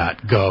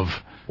NOAA.gov.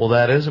 Well,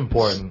 that is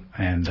important.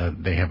 And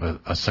they have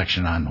a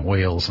section on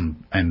whales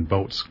and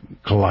boats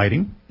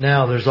colliding.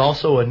 Now, there's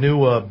also a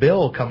new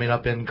bill coming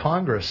up in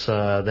Congress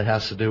that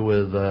has to do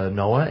with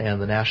NOAA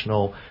and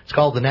it's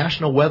called the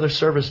National Weather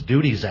Service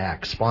Duties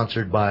Act,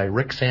 sponsored by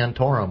Rick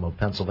Santorum of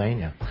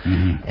Pennsylvania.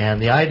 Mm-hmm.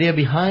 And the idea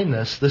behind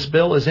this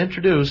bill is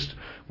introduced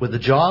with the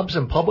jobs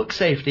and public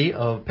safety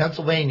of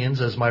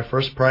Pennsylvanians as my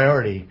first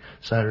priority,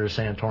 Senator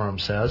Santorum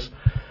says.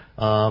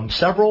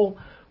 Several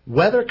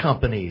weather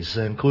companies,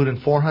 including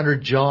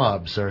 400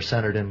 jobs, are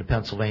centered in the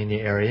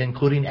Pennsylvania area,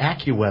 including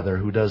AccuWeather,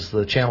 who does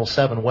the Channel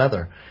 7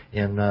 weather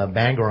in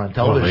Bangor on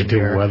television. They do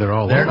here. Weather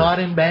all They're over. not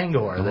in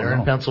Bangor. They're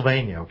in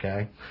Pennsylvania,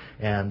 okay?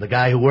 And the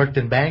guy who worked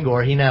in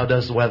Bangor, he now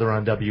does the weather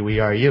on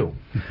WERU.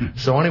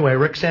 So anyway,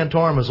 Rick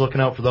Santorum is looking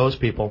out for those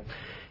people.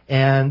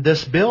 And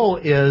this bill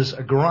is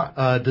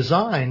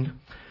designed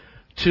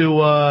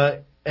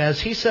to,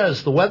 as he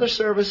says, the Weather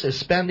Service is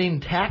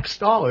spending tax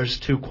dollars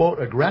to, quote,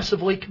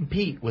 aggressively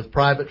compete with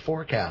private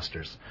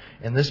forecasters.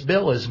 And this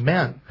bill is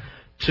meant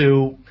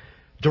to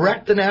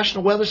Direct the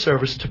National Weather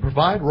Service to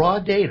provide raw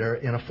data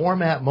in a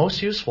format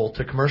most useful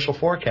to commercial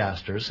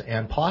forecasters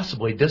and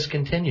possibly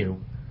discontinue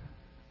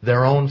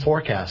their own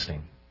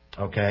forecasting,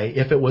 okay,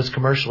 if it was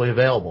commercially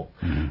available.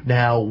 Mm-hmm.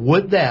 Now,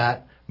 would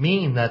that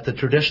mean that the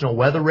traditional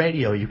weather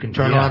radio you can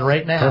turn on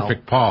right now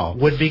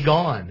would be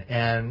gone?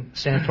 And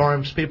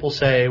Santorum's people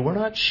say, we're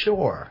not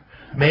sure.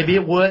 Maybe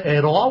it would.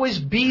 It'll always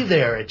be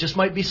there. It just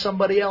might be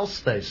somebody else,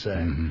 they say.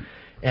 Mm-hmm.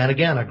 And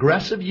again,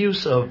 aggressive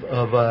use of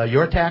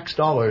your tax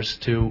dollars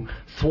to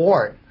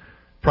thwart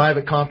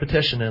private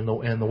competition in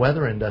the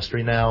weather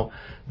industry. Now,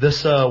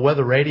 this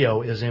weather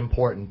radio is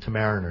important to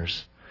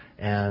mariners.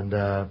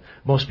 And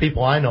most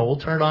people I know will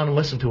turn on and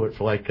listen to it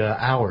for like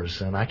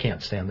hours, and I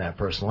can't stand that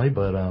personally,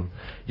 but,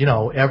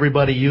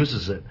 everybody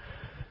uses it.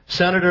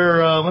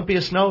 Senator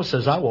Olympia Snowe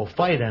says, I will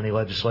fight any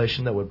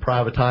legislation that would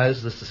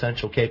privatize this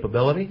essential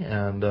capability,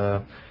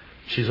 and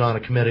she's on a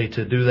committee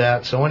to do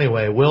that. So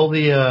anyway, will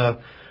the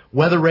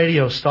weather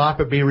radio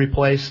stop or be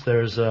replaced?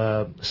 There's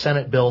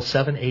Senate Bill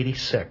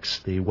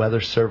 786, the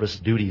Weather Service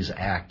Duties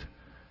Act.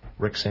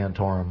 Rick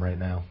Santorum right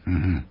now.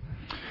 Mm-hmm.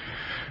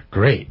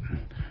 Great.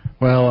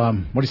 Well,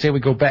 what do you say we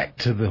go back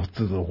to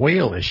the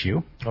whale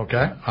issue?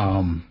 Okay.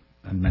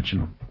 I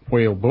mentioned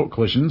whale boat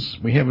collisions.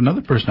 We have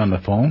another person on the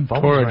phone,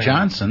 Tora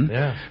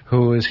Johnson,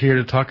 who is here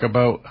to talk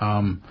about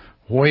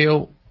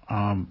whale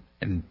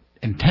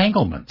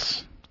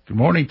entanglements. Good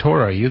morning,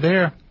 Tora. Are you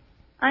there?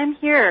 I'm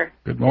here.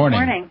 Good morning.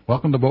 Good morning.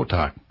 Welcome to Boat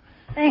Talk.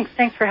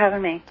 Thanks for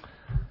having me.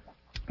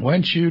 Why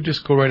don't you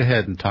just go right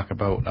ahead and talk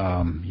about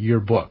your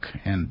book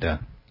and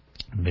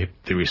the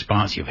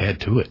response you've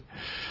had to it?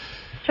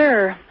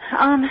 Sure.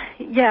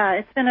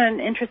 It's been an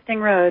interesting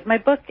road. My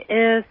book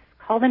is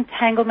called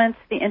Entanglements,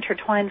 The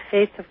Intertwined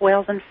Fates of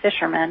Whales and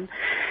Fishermen,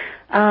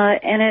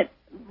 and it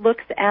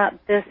looks at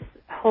this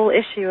whole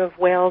issue of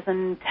whales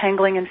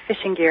entangling in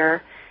fishing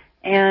gear.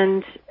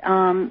 And,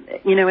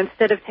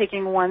 instead of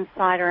taking one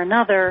side or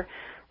another,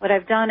 what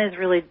I've done is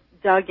really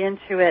dug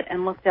into it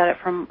and looked at it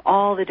from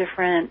all the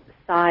different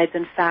sides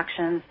and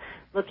factions,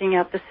 looking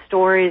at the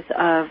stories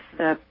of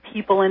the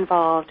people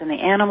involved and the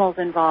animals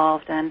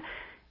involved and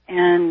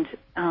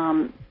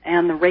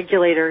the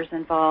regulators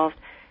involved,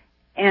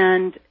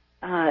 and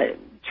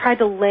tried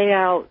to lay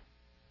out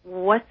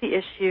what the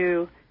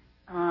issue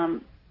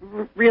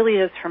really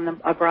is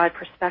from a broad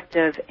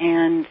perspective,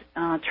 and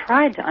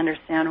tried to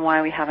understand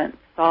why we haven't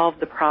solved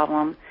the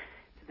problem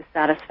to the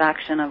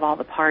satisfaction of all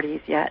the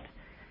parties yet.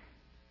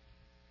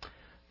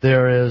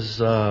 There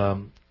is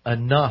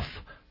enough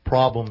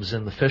problems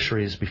in the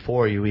fisheries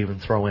before you even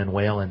throw in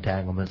whale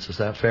entanglements. Is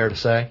that fair to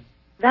say?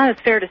 That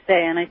is fair to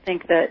say, and I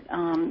think that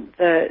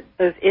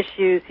those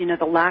issues,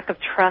 the lack of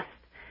trust,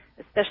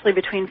 especially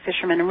between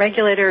fishermen and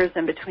regulators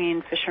and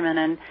between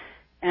fishermen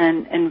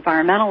and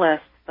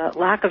environmentalists, the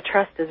lack of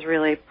trust has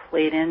really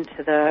played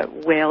into the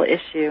whale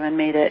issue and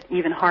made it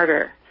even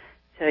harder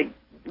to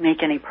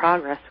make any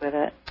progress with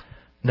it.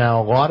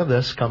 Now, a lot of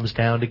this comes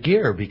down to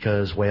gear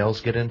because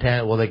whales get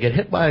entangled. Well, they get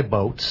hit by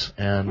boats,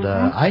 and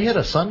I hit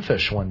a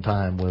sunfish one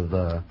time with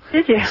a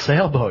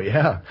sailboat,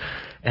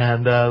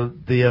 And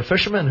the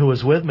fisherman who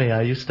was with me,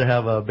 I used to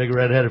have a big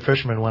red-headed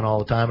fisherman one all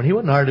the time, and he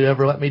wouldn't hardly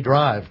ever let me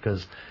drive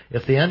because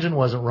if the engine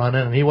wasn't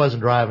running and he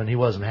wasn't driving, he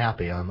wasn't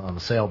happy on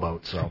the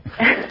sailboat. So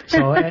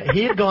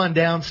he had gone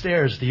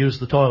downstairs to use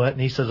the toilet, and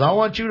he says, I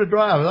want you to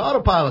drive. The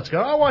autopilot's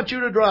going, I want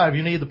you to drive.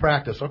 You need the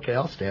practice. Okay,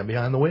 I'll stand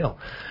behind the wheel.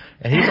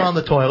 And he's on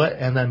the toilet,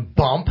 and then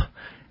bump,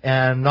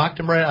 and knocked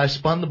him right. I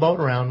spun the boat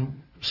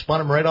around,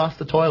 spun him right off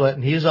the toilet,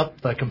 and he's up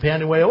the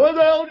companionway. What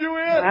the hell did you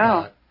hit?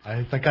 Wow.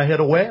 I think I hit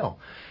a whale.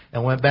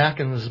 And went back,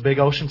 and there's a big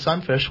ocean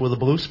sunfish with a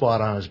blue spot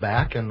on his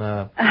back, and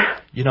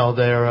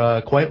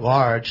they're quite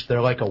large. They're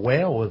like a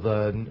whale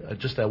with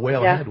just a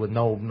whale head with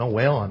no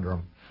whale under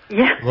them.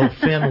 Yeah, a little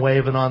fin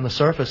waving on the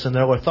surface, and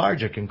they're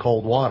lethargic in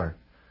cold water.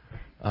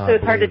 So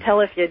it's hard to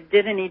tell if you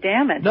did any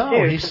damage. No,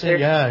 too, he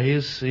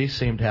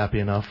seemed happy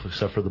enough,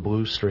 except for the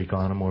blue streak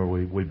on him where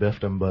we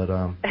biffed him. But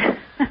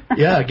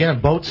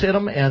again, boats hit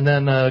them, and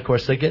then of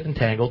course they get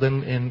entangled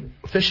in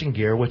fishing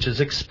gear, which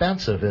is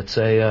expensive. It's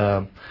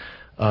a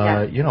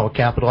a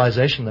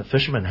capitalization that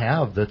fishermen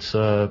have that's,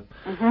 and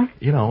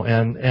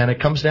it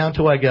comes down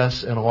to, I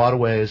guess, in a lot of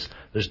ways,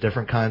 there's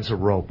different kinds of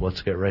rope.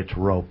 Let's get right to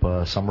rope.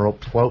 Some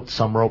rope floats,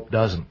 some rope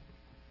doesn't.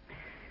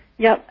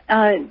 Yep.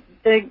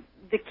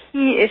 The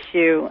key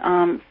issue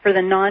for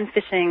the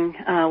non-fishing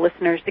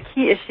listeners, the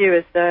key issue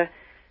is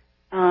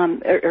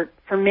or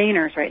for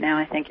Mainers right now,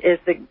 I think, is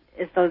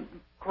the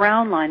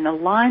ground line, the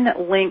line that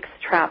links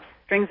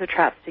strings of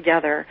traps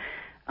together.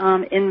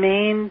 In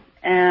Maine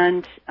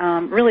and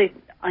really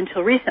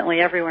until recently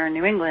everywhere in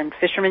New England,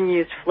 fishermen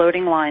use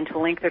floating line to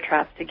link their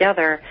traps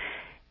together,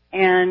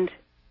 and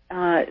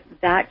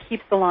that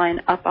keeps the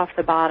line up off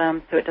the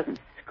bottom so it doesn't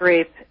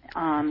scrape,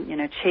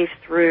 chafe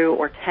through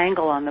or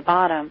tangle on the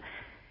bottom.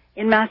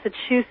 In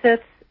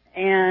Massachusetts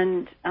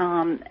and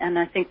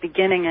I think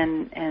beginning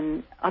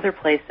in other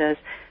places,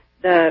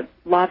 the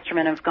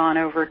lobstermen have gone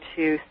over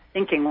to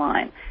sinking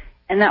line.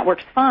 and that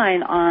works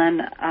fine on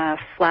a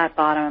flat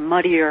bottom, a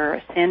muddy or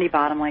a sandy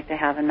bottom like they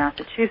have in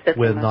Massachusetts.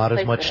 With not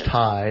as much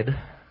tide.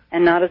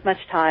 And not as much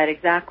tide,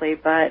 exactly.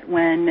 But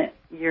when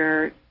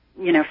you're,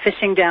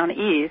 fishing down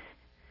east,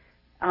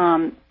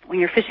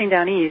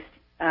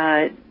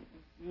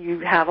 you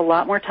have a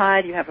lot more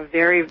tide. You have a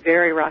very,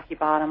 very rocky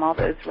bottom, all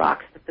those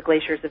rocks that the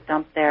glaciers have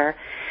dumped there.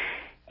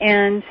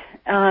 And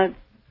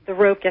the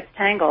rope gets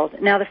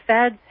tangled. Now, the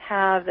feds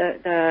have,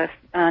 the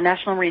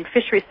National Marine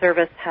Fisheries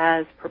Service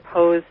has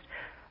proposed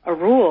a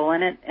rule,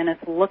 and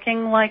it's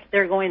looking like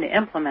they're going to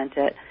implement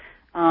it,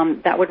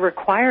 that would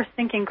require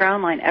sinking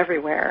ground line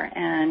everywhere.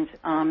 And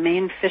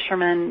Maine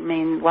fishermen,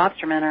 Maine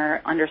lobstermen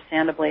are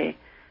understandably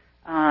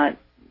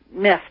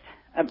miffed.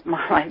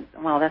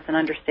 Well, that's an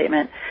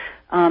understatement.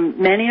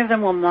 Many of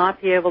them will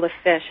not be able to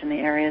fish in the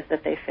areas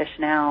that they fish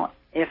now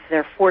if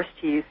they're forced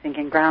to use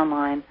sinking ground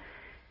line.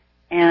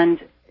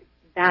 And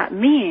that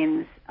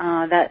means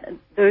that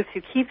those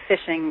who keep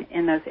fishing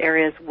in those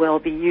areas will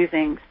be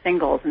using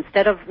singles.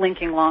 Instead of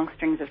linking long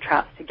strings of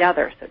traps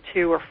together, so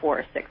 2 or 4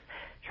 or 6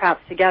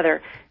 traps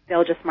together,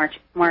 they'll just mark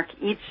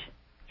each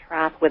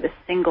trap with a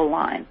single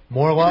line.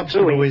 More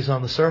lobster buoys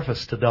on the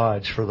surface to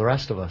dodge for the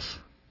rest of us.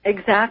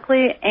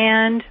 Exactly,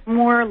 and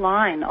more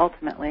line,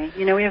 ultimately.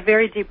 We have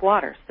very deep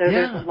water, so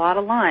there's a lot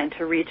of line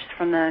to reach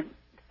from the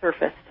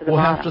surface to the bottom.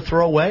 We'll have to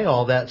throw away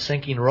all that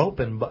sinking rope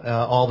and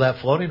all that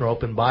floating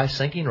rope and buy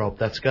sinking rope.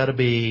 That's got to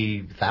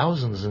be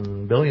thousands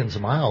and billions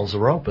of miles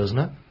of rope, isn't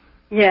it?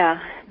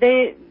 Yeah.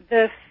 The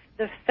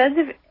feds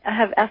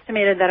have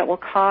estimated that it will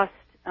cost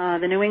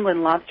the New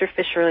England lobster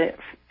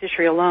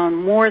fishery alone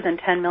more than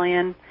 $10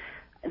 million.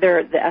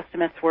 The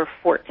estimates were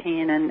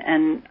 14,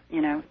 and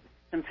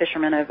some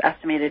fishermen have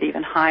estimated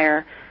even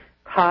higher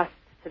costs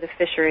to the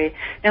fishery.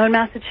 Now, in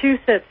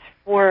Massachusetts,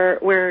 where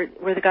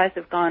the guys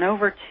have gone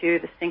over to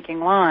the sinking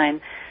line,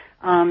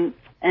 an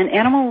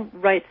animal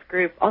rights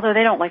group, although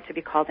they don't like to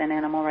be called an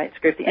animal rights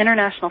group, the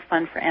International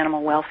Fund for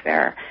Animal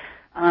Welfare,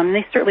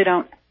 they certainly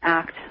don't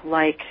act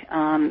like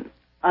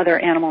other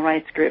animal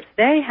rights groups.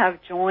 They have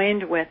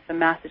joined with the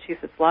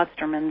Massachusetts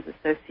Lobstermen's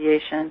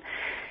Association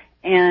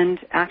and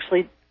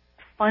actually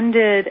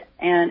funded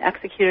and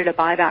executed a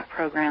buyback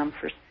program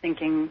for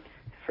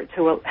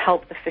to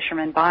help the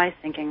fishermen buy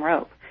sinking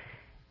rope.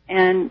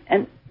 And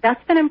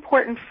that's been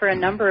important for a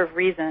number of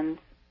reasons.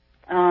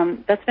 Not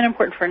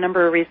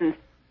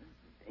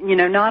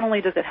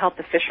only does it help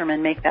the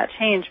fishermen make that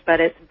change, but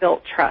it's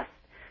built trust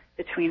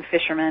between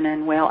fishermen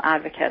and whale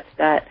advocates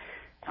that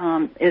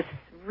is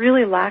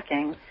really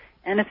lacking.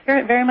 And it's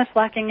very, very much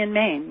lacking in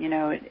Maine.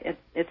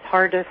 It's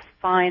hard to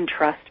find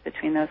trust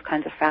between those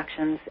kinds of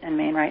factions in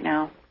Maine right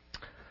now.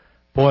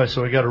 Boy,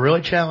 so we got a really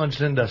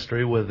challenged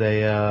industry with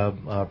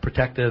a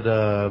protected,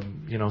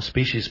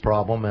 species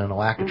problem and a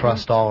lack of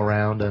trust all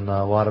around, and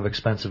a lot of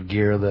expensive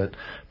gear that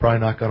probably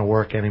not going to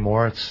work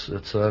anymore.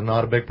 It's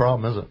not a big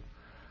problem, is it?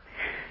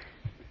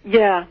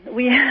 Yeah,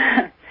 we.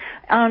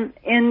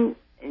 In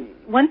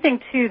one thing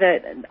too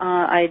that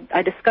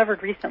I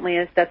discovered recently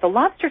is that the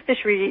lobster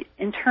fishery,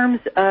 in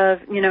terms of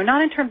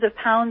not in terms of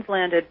pounds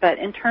landed, but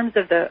in terms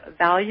of the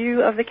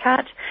value of the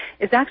catch,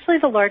 is actually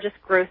the largest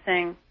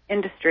grossing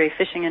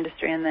fishing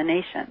industry in the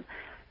nation.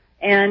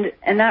 And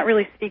that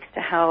really speaks to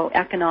how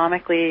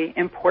economically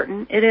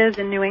important it is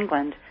in New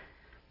England.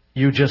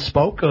 You just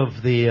spoke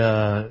of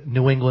the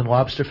New England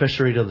lobster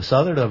fishery to the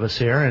southern of us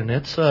here, and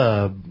it's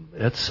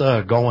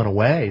going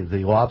away.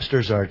 The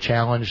lobsters are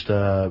challenged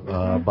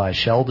by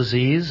shell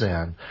disease,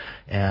 and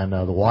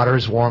the water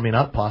is warming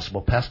up,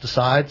 possible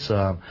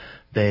pesticides.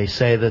 They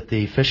say that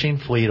the fishing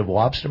fleet of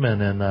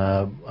lobstermen in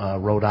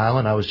Rhode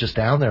Island, I was just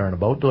down there in a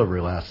boat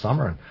delivery last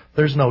summer, and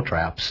there's no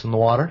traps in the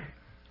water.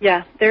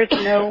 Yeah, there's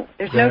no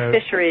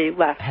fishery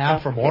left.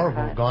 Half or more of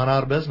them have gone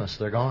out of business.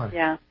 They're gone.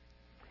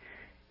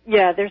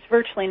 Yeah, there's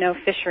virtually no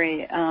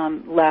fishery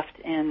left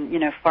in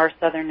far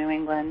southern New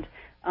England.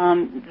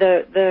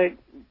 The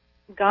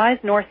guys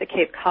north of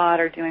Cape Cod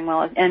are doing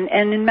well, and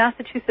in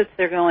Massachusetts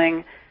they're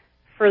going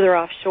further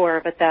offshore,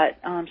 but that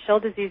shell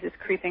disease is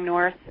creeping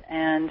north,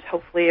 and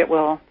hopefully it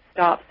will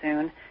stop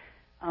soon.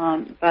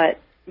 But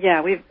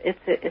yeah,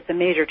 it's a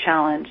major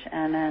challenge,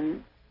 and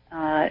then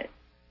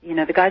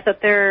the guys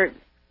up there,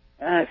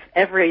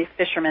 every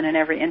fisherman in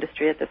every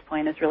industry at this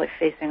point is really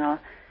facing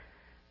a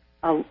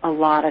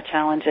lot of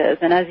challenges.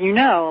 And as you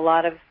know, a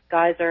lot of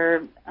guys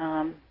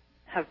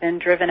have been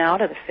driven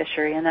out of the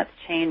fishery, and that's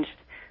changed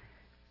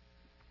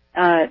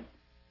a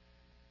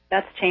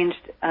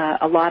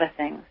lot of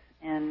things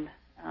in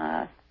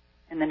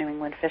the New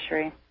England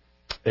fishery.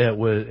 It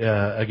would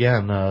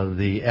again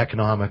the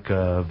economic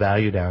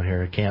value down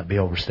here can't be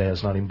overstated.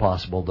 It's not even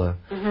possible to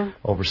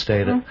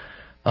overstate it.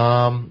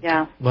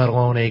 Let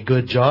alone a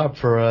good job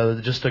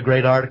for just a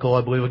great article,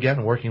 I believe,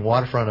 again, Working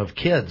Waterfront of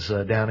kids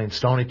down in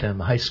Stonington,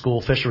 the high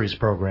school fisheries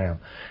program.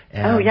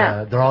 And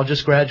they're all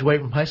just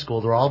graduating from high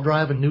school. They're all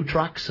driving new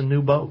trucks and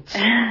new boats.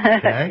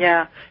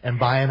 Okay? And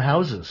buying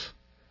houses.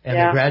 And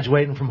they're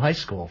graduating from high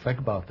school. Think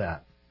about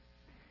that.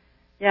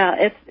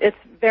 Yeah, it's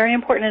very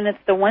important, and it's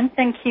the one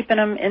thing keeping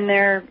them in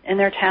their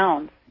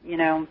towns.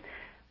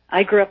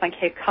 I grew up on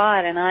Cape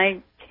Cod, and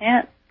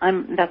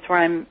that's where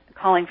I'm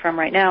calling from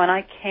right now, and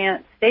I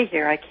can't stay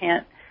here. I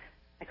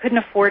couldn't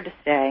afford to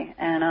stay.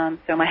 And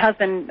so my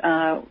husband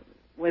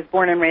was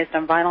born and raised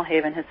on Vinyl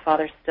Haven. His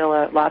father's still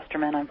a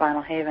lobsterman on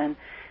Vinyl Haven.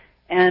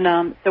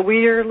 And so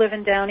we're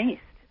living down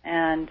east.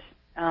 And,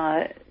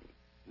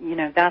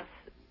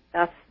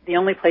 that's the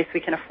only place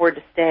we can afford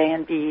to stay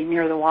and be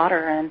near the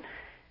water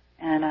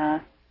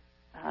and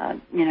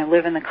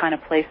live in the kind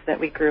of place that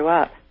we grew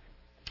up.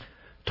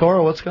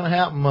 Tora, what's going to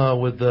happen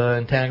with the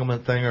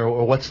entanglement thing,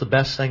 or what's the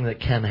best thing that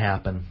can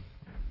happen,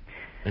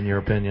 in your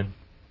opinion?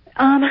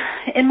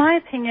 In my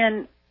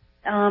opinion,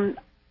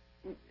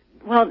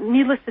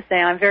 needless to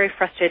say, I'm very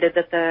frustrated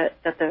that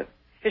the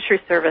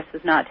Fisheries Service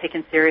has not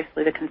taken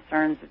seriously the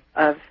concerns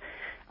of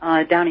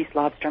down east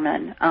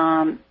lobstermen.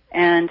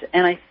 And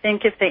I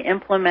think if they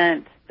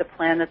implement the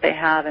plan that they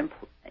have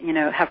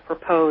have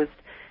proposed,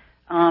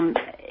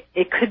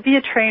 it could be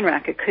a train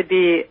wreck. It could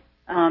be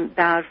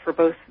bad for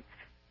both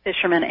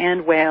fishermen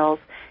and whales,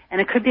 and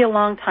it could be a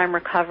long time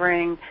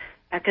recovering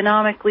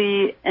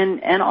economically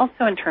and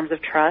also in terms of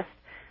trust.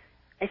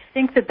 I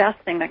think the best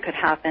thing that could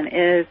happen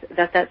is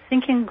that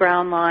sinking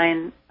ground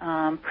line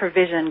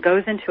provision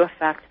goes into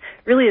effect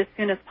really as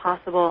soon as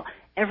possible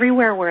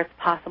everywhere where it's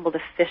possible to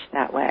fish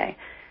that way.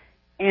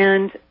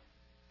 And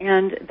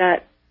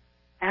that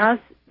as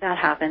that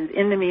happens,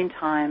 in the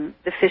meantime,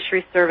 the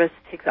Fisheries Service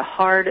takes a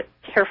hard,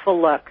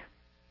 careful look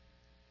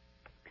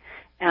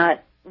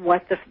at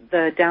what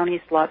the down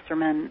east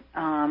lobstermen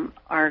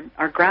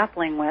are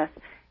grappling with,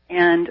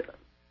 and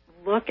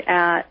look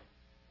at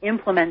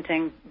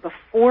implementing,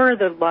 before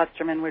the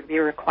lobstermen would be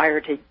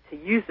required to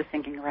use the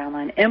sinking ground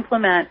line,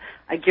 implement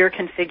a gear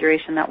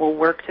configuration that will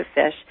work to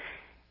fish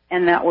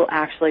and that will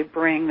actually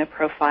bring the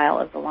profile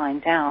of the line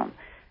down.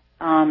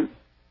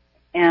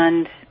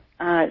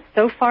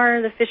 So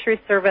far, the Fisheries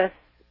Service,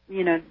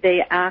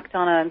 they act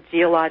on a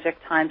geologic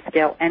time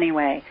scale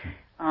anyway.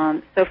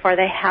 So far,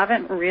 they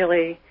haven't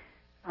really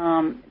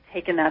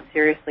taken that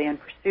seriously and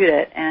pursued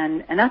it,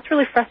 and that's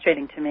really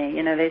frustrating to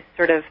me. They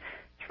sort of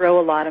throw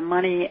a lot of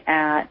money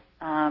at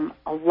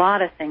a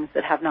lot of things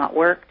that have not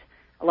worked,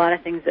 a lot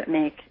of things that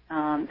make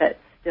that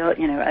still,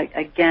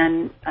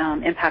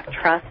 impact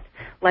trust,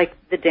 like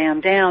the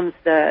dams,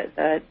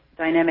 the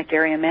dynamic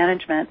area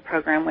management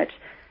program, which,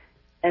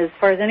 as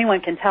far as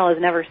anyone can tell, has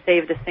never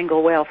saved a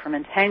single whale from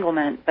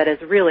entanglement, but has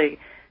really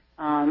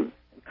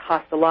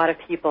cost a lot of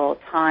people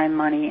time,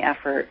 money,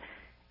 effort,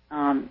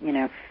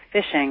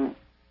 fishing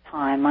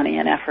time, money,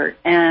 and effort,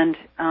 and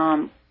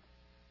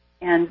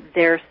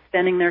they're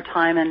spending their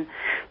time and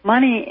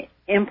money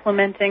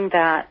implementing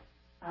that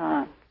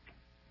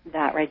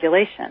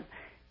regulation.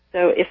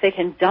 So if they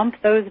can dump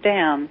those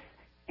dams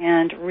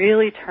and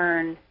really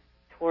turn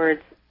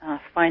towards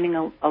finding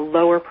a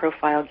lower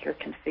profile gear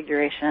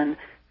configuration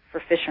for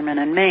fishermen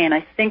in Maine,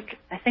 I think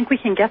we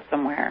can get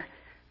somewhere.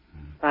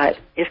 But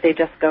if they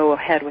just go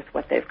ahead with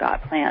what they've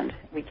got planned,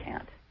 we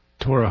can't.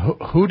 Tora,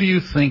 who do you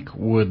think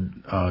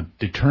would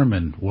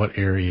determine what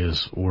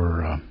areas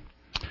were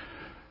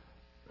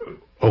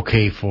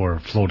okay for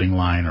floating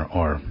line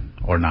or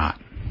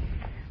not?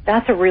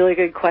 That's a really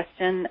good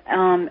question.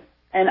 And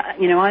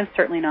I'm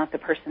certainly not the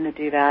person to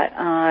do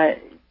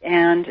that.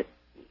 And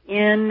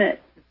in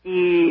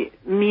the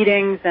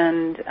meetings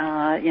and,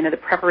 the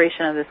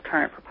preparation of this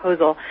current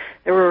proposal,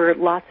 there were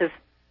lots of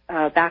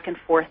back and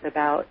forth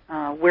about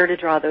where to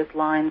draw those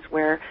lines,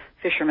 where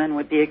fishermen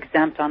would be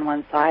exempt on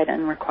one side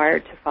and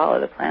required to follow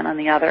the plan on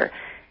the other.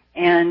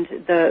 And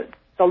the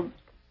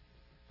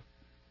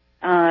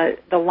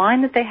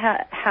line that they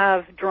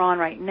have drawn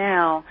right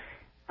now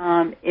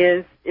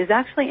is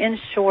actually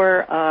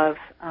inshore of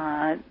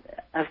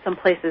some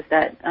places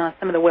that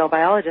some of the whale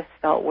biologists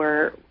felt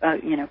were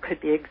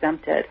could be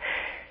exempted.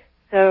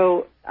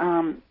 So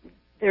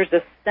there's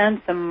a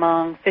sense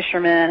among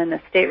fishermen and the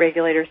state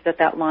regulators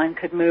that line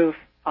could move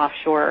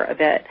offshore a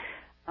bit.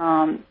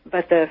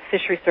 But the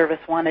Fisheries Service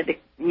wanted to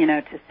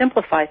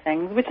simplify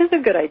things, which is a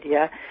good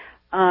idea,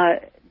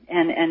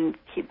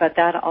 but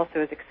that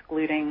also is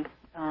excluding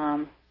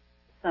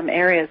some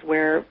areas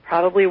where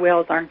probably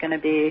whales aren't going to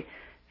be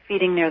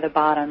feeding near the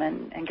bottom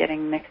and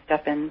getting mixed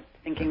up in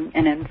sinking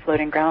and in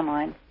floating ground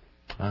line.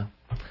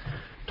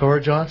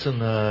 Tora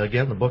Johnson,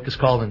 again, the book is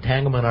called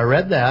Entanglement. I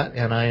read that,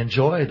 and I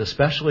enjoyed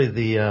especially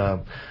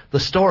the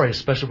story,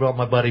 especially about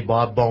my buddy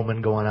Bob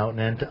Bowman going out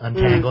and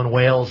untangling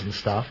whales and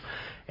stuff.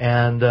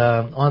 And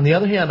on the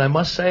other hand, I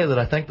must say that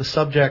I think the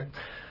subject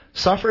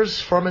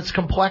suffers from its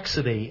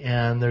complexity,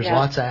 and there's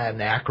lots of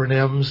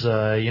acronyms,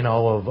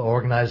 of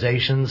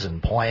organizations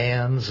and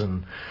plans,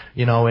 and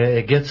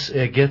it gets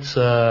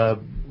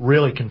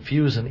really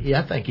confusing.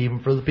 I think even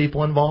for the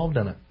people involved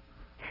in it.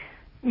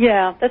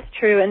 Yeah, that's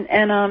true,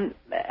 and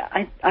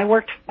I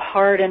worked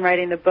hard in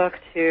writing the book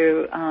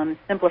to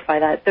simplify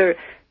that. The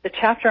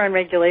chapter on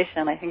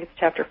regulation, I think it's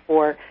chapter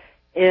 4,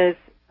 is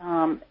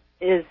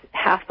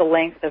half the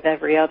length of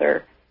every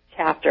other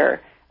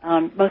chapter,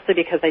 mostly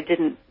because I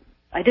didn't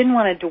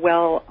want to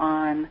dwell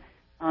on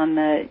on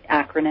the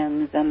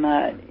acronyms and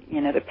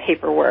the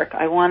paperwork.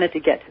 I wanted to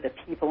get to the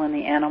people and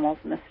the animals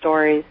and the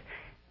stories.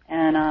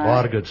 And a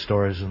lot of good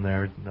stories in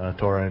there,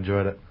 Tora. I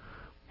enjoyed it.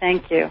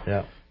 Thank you.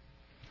 Yeah.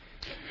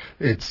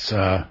 It's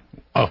a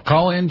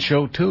call-in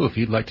show, too, if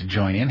you'd like to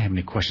join in, have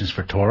any questions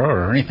for Tora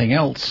or anything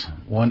else.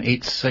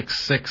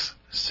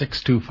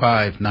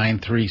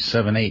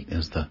 1-866-625-9378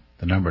 is the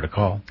number to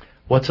call.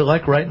 What's it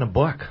like writing a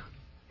book?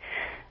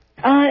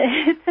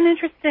 It's an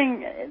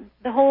interesting.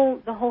 The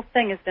whole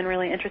thing has been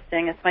really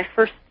interesting. It's my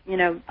first.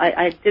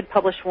 I did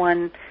publish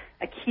one,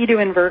 A Key to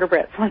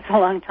Invertebrates, once a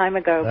long time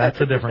ago. That's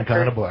a different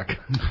kind of book.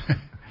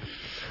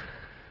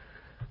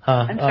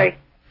 I'm sorry.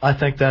 I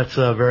think that's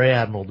very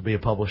admirable to be a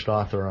published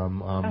author.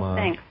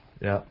 Thanks.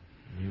 Yeah,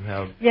 you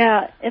have.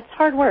 Yeah, it's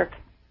hard work,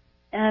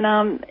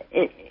 and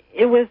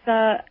it was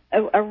a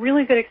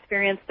really good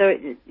experience. Though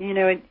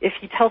if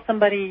you tell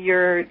somebody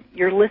you're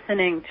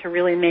listening to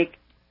really make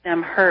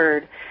them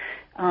heard,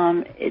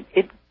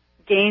 it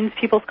gains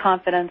people's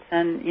confidence,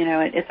 and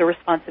it's a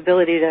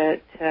responsibility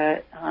to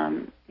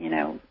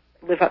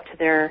live up to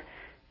their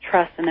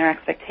trust and their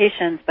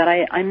expectations. But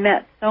I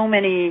met so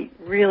many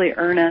really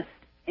earnest,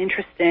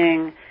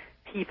 interesting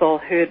people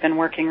who had been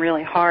working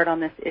really hard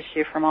on this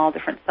issue from all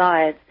different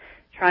sides,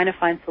 trying to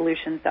find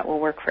solutions that will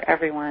work for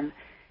everyone,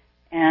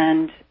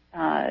 and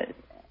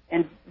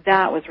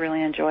that was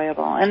really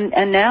enjoyable.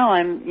 And now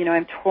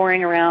I'm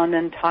touring around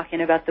and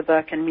talking about the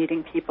book and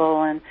meeting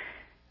people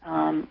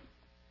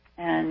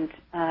and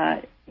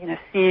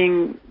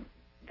seeing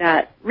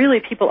that really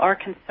people are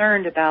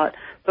concerned about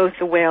both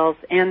the whales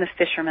and the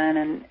fishermen,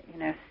 and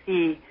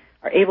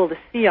are able to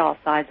see all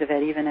sides of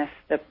it, even if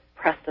the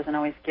press doesn't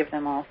always give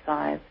them all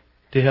sides.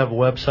 Do you have a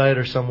website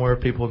or somewhere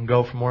people can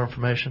go for more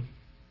information?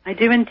 I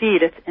do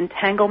indeed. It's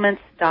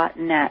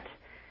entanglements.net.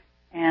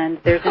 And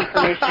there's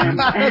information.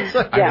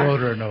 I wrote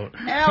her a note.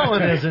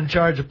 Alan is in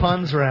charge of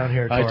puns around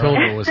here, Tora. I told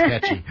her it was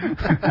catchy.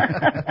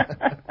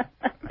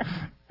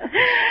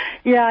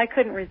 Yeah, I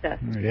couldn't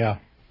resist. Yeah.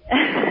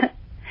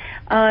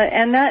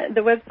 And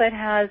the website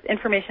has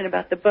information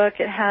about the book.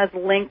 It has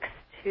links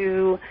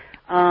to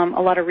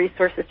a lot of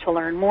resources to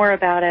learn more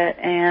about it.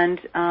 And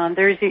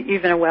there's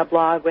even a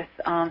weblog with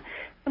some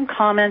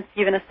comments,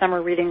 even a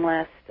summer reading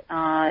list,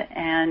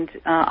 and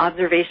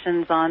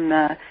observations on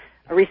a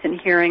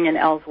recent hearing in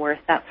Ellsworth,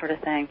 that sort of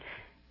thing.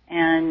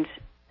 And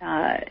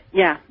and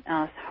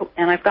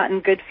I've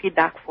gotten good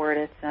feedback for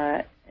it.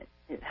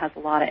 It has a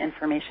lot of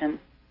information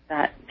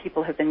that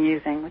people have been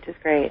using, which is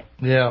great.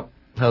 Yeah.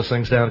 How's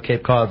things down at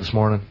Cape Cod this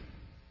morning?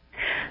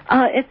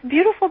 It's a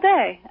beautiful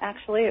day,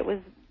 actually. It was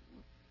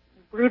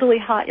brutally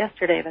hot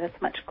yesterday, but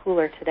it's much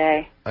cooler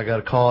today. I got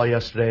a call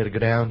yesterday to go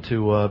down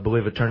to, I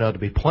believe it turned out to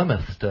be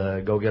Plymouth,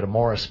 to go get a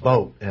Morris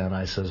boat. And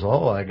I says,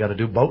 I got to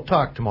do boat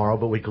talk tomorrow,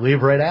 but we could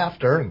leave right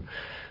after. And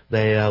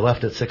they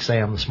left at 6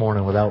 a.m. this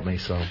morning without me,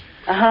 so.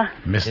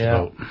 Missed the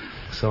boat.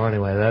 So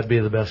anyway, that'd be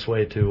the best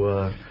way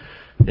to,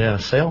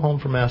 sail home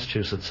from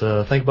Massachusetts.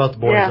 Think about the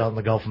boys out in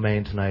the Gulf of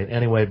Maine tonight.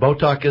 Anyway, Boat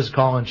Talk is a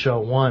call-in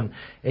show,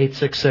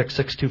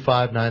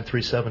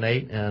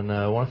 1-866-625-9378. And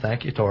I want to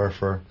thank you, Tora,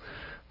 for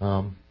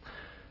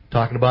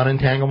talking about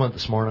entanglement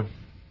this morning.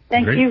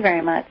 Thank you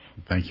very much.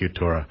 Thank you,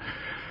 Tora.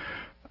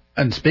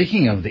 And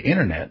speaking of the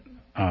Internet,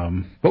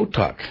 Boat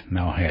Talk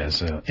now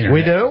has Internet.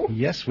 We do?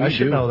 Yes, we do. I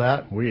should know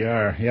that. We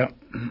are, yep.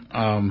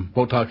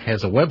 Boat Talk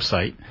has a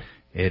website.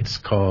 It's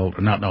called,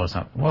 it's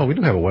not. Well, we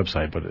do have a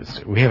website, but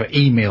we have an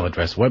email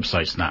address.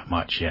 Website's not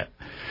much yet.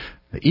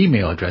 The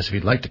email address, if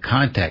you'd like to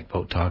contact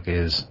Boat Talk,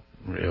 is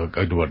a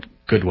good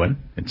one.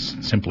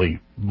 It's simply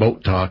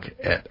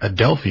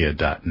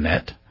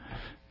boattalk@adelphia.net,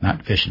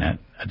 not fishnet,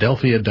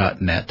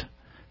 adelphia.net.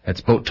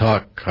 That's Boat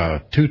Talk,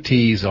 2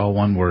 T's, all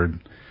one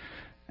word.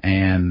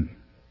 And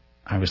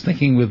I was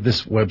thinking with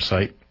this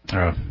website,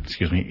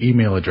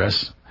 email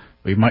address,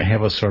 we might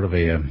have a sort of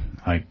a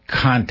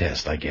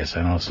contest, I guess.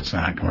 I know it's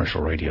not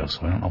commercial radio,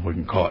 so I don't know if we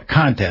can call it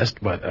contest,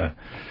 but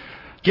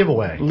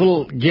giveaway.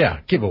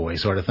 Giveaway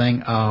sort of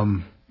thing.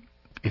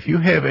 If you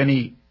have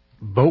any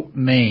boat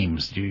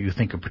names do you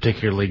think are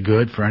particularly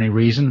good for any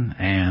reason?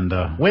 And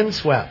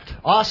Windswept,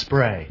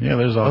 Osprey. Yeah,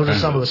 there's all kinds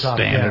some of the top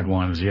standard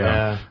ones.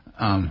 Yeah.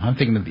 I'm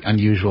thinking of the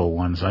unusual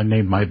ones. I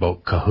named my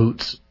boat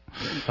Cahoots.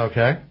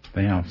 Okay.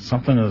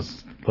 Something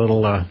that's a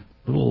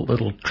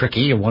little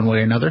tricky one way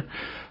or another.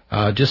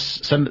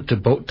 Just send it to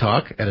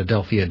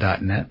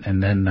boattalk@adelphia.net,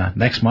 and then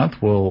next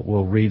month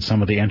we'll read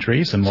some of the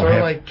entries, and we'll sort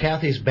have of like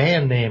Kathy's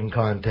band name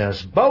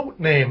contest, boat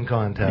name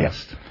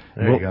contest. Yeah.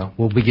 There you go.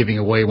 We'll be giving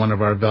away one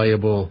of our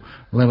valuable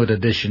limited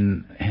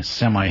edition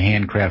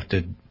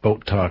semi-handcrafted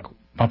Boat Talk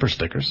bumper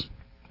stickers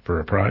for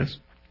a prize.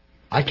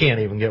 I can't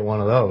even get one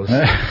of those.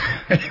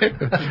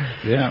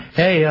 Yeah.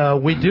 Hey,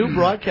 we do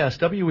broadcast.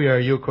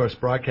 WERU, of course,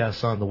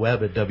 broadcasts on the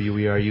web at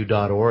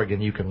weru.org,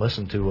 and you can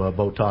listen to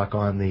Boat Talk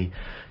on the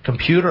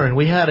computer. And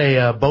we had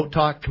a Boat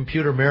Talk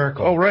computer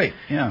miracle. Oh, right.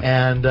 Yeah.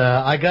 And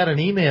I got an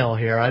email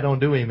here. I don't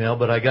do email,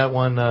 but I got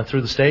one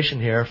through the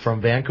station here from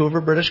Vancouver,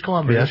 British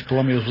Columbia. British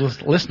Columbia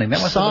was listening.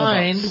 That was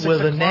signed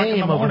with a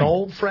name of an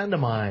old friend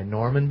of mine,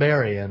 Norman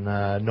Barry. And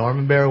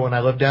Norman Barry, when I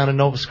lived down in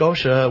Nova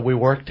Scotia, we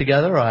worked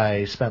together.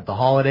 I spent the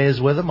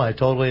holidays with him. I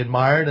totally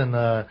admired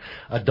and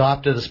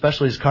adopted,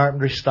 especially his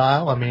carpentry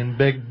style. I mean,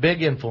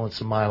 big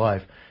influence in my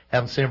life.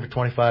 Haven't seen him for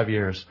 25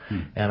 years.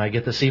 And I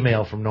get this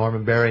email from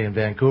Norman Barry in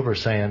Vancouver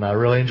saying, I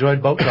really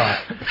enjoyed Boat Talk.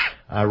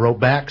 I wrote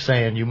back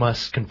saying, you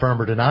must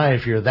confirm or deny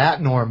if you're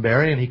that Norm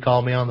Barry. And he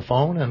called me on the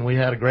phone, and we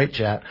had a great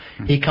chat.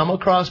 He come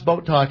across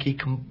Boat Talk.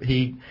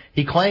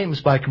 He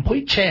claims by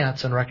complete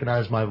chance and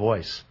recognized my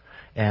voice.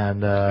 And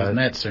isn't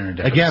that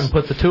serendipitous? Again,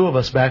 put the two of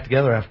us back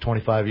together after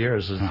 25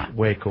 years is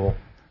way cool.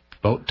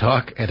 Boat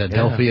Talk at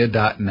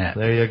Adelphia.net.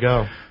 There you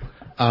go.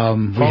 We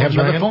have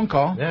another phone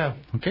call. Yeah.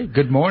 Okay,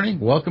 good morning.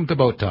 Welcome to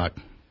Boat Talk.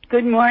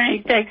 Good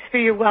morning. Thanks for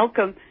your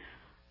welcome.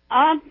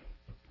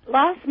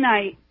 Last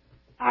night,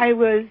 I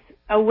was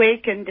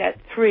awakened at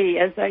 3,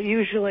 as I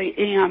usually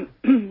am.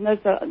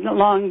 That's a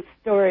long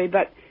story,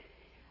 but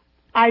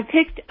I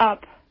picked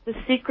up The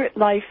Secret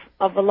Life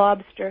of a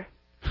Lobster.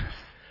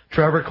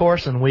 Trevor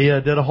Corson, we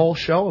did a whole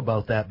show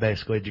about that,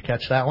 basically. Did you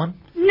catch that one?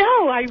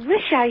 No, I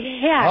wish I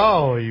had.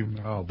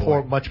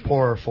 Oh, much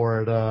poorer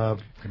for it.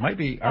 It might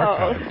be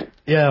archived.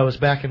 Yeah, it was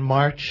back in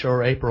March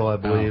or April, I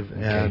believe,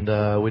 okay.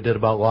 And we did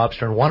about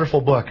lobster. And wonderful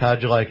book.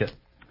 How'd you like it?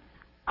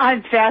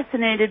 I'm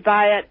fascinated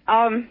by it.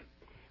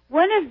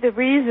 One of the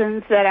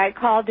reasons that I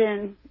called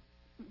in,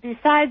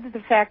 besides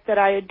the fact that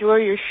I adore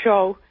your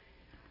show,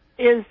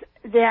 is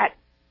that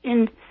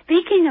in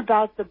speaking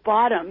about the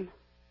bottom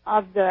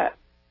of the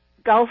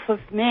Gulf of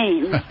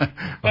Maine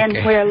and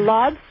where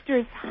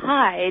lobsters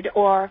hide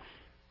or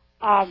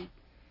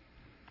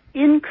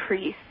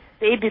increase,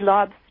 baby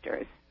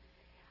lobsters,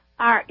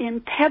 are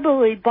in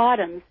pebbly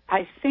bottoms.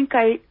 I think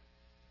I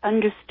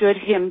understood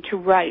him to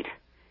write.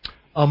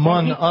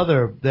 Among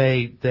other,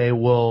 they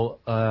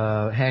will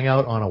hang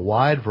out on a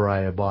wide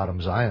variety of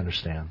bottoms, I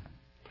understand.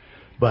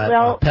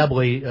 But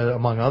pebbly,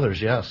 among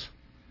others, yes.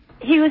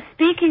 He was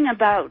speaking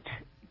about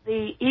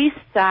the east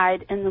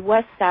side and the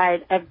west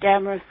side of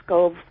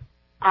Damariscove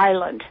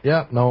Island.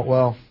 Yeah,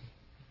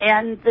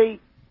 And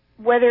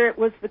whether it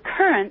was the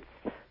currents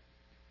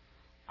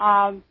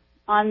on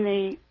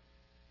the,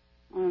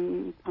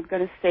 I'm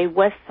going to say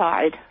west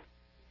side.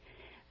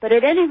 But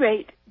at any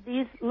rate,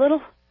 these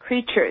little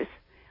creatures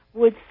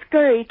would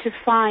scurry to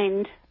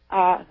find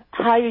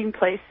hiding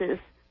places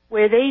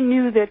where they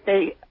knew that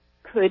they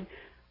could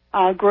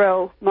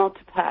grow,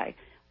 multiply.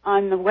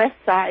 On the west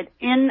side,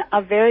 in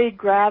a very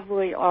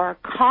gravelly or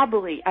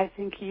cobbly, I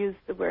think he used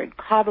the word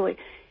cobbly.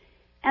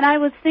 And I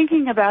was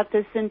thinking about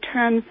this in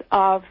terms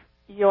of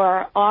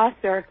your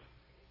author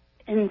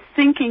in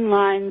sinking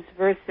lines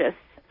versus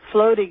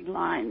floating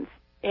lines.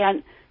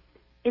 And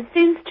it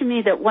seems to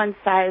me that one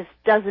size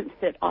doesn't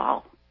fit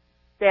all.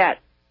 That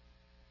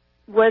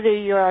whether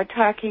you're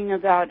talking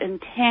about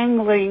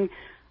entangling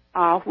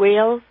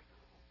whales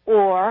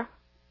or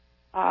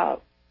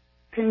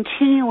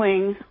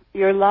continuing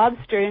your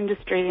lobster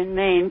industry in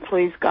Maine,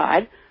 please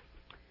God,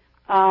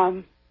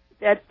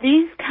 that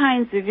these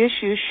kinds of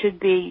issues should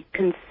be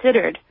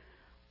considered.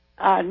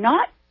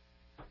 Not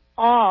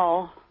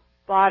all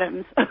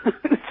bottoms,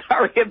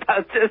 sorry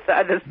about this,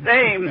 are the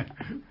same.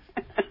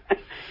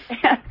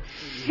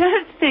 The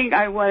other thing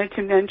I wanted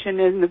to mention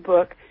in the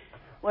book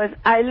was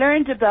I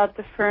learned about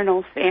the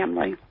Fernal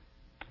family.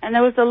 And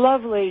there was a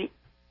lovely,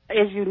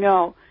 as you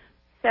know,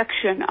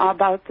 section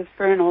about the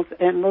Fernals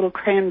in Little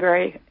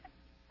Cranberry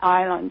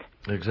Island.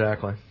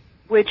 Exactly.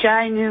 Which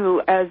I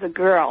knew as a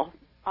girl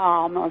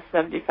almost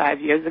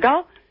 75 years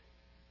ago.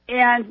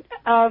 And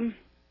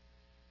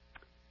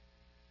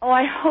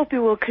I hope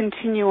you will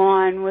continue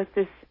on with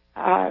this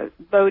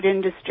boat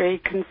industry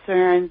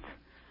concerns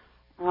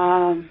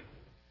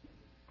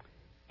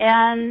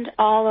and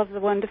all of the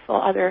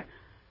wonderful other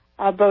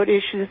boat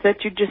issues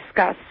that you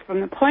discuss.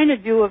 From the point of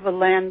view of a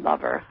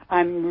landlubber,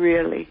 I'm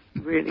really,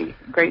 really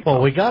grateful.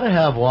 Well, we got to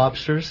have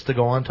lobsters to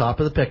go on top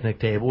of the picnic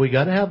table. We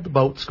got to have the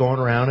boats going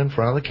around in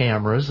front of the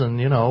cameras, and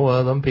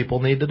them people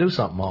need to do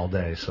something all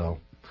day. So,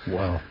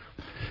 well,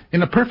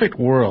 in a perfect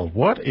world,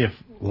 what if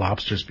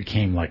lobsters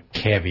became like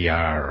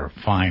caviar or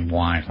fine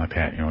wine like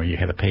that? You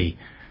had to pay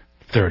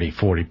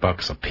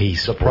 $30-$40 a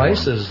piece. The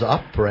price is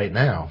up right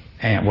now.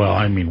 And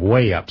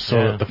way up.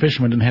 So the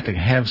fishermen didn't have to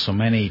have so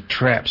many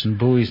traps and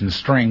buoys and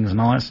strings and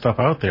all that stuff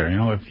out there.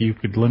 If you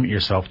could limit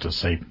yourself to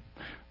say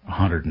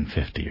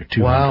 150 or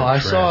 200. Wow, I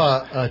traps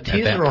saw a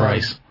teaser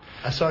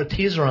I saw a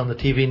teaser on the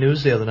TV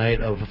news the other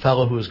night of a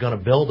fellow who was going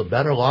to build a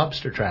better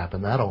lobster trap,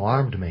 and that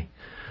alarmed me.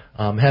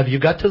 Have you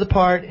got to the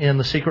part in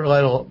The Secret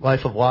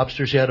Life of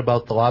Lobsters yet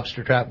about the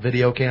lobster trap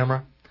video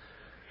camera?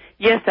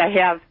 Yes, I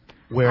have.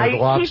 where the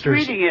lobsters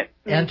keep reading it.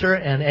 enter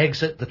and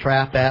exit the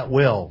trap at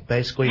will.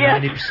 Basically,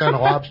 Yes. 90%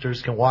 of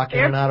lobsters can walk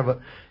in and out of it.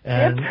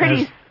 And they're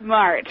pretty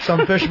smart.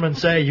 Some fishermen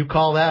say, you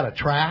call that a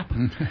trap?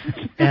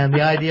 And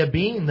the idea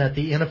being that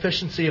the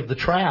inefficiency of the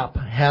trap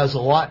has a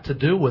lot to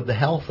do with the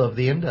health of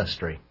the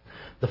industry.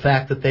 The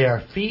fact that they are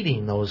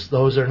feeding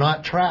those are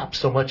not traps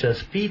so much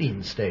as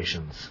feeding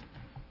stations.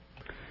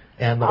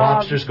 And the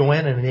lobsters go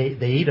in and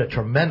they eat a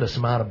tremendous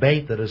amount of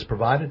bait that is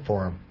provided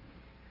for them.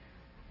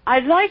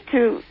 I'd like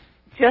to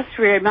just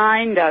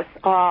remind us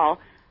all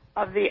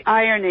of the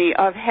irony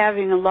of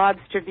having a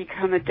lobster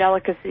become a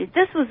delicacy.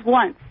 This was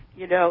once,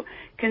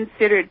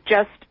 considered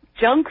just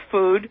junk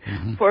food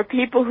for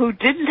people who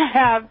didn't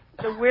have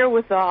the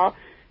wherewithal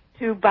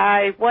to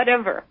buy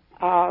whatever.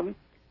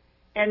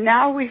 And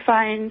now we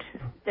find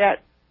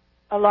that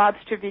a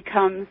lobster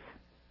becomes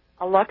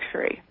a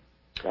luxury.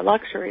 The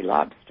luxury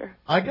lobster.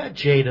 I got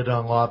jaded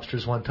on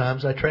lobsters one time.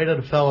 I traded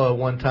a fellow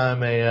one time,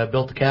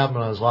 built a cabin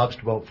on his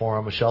lobster boat for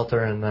him, a shelter,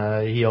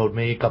 and he owed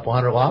me a couple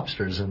hundred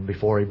lobsters. And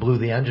before he blew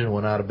the engine and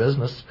went out of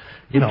business,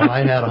 I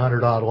had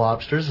 100-odd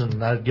lobsters,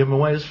 and I'd give them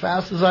away as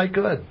fast as I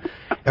could.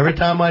 Every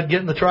time I'd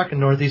get in the truck in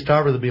Northeast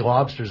Harbor, there'd be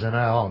lobsters, and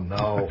oh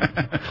no,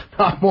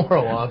 not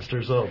more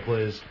lobsters, oh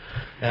please.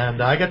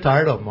 And I got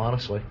tired of them,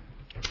 honestly.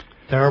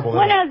 Terrible.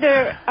 One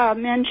other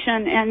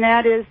mention, and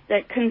that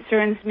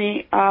concerns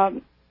me.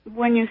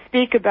 When you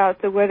speak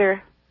about the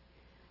weather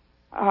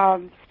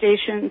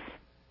stations,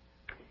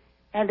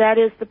 and that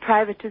is the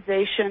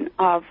privatization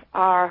of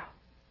our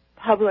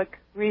public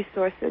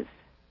resources,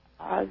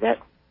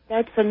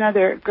 that's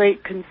another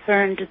great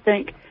concern, to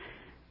think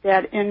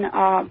that in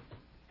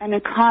an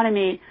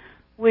economy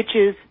which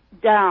is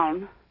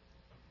down,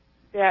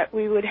 that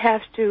we would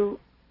have to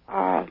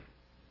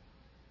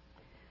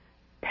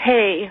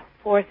pay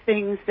for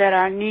things that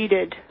are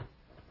needed,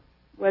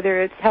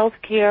 whether it's health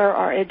care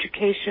or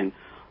education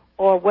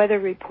or weather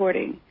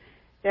reporting,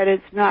 that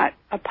it's not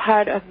a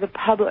part of the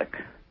public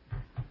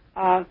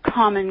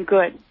common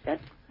good. That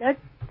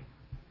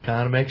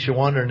kind of makes you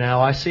wonder now.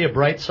 I see a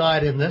bright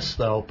side in this,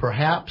 though.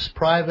 Perhaps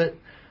private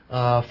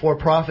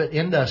for-profit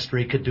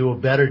industry could do a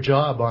better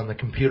job on the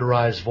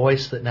computerized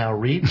voice that now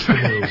reads the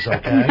news,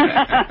 okay?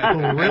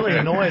 Who really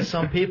annoys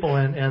some people.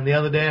 And the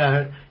other day, I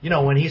heard,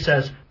 when he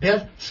says,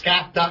 piss,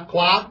 scat, duck,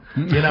 quack,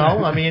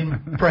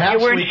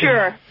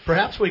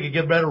 perhaps we could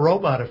get a better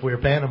robot if we were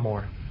paying him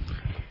more.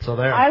 So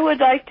there. I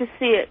would like to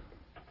see it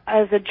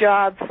as a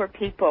job for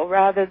people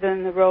rather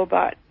than the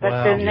robot.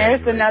 But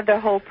there's another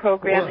whole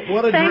program.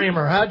 What a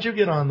dreamer. How'd you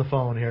get on the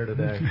phone here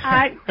today?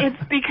 It's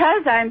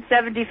because I'm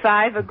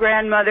 75, a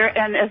grandmother,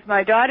 and as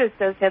my daughter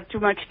says, have too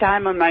much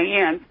time on my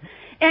hands.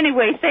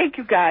 Anyway, thank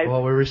you, guys.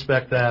 Well, we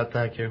respect that.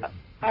 Thank you.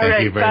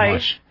 Thank you very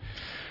much.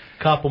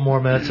 Couple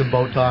more minutes of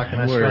Boat Talk, and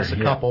I stress a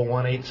couple.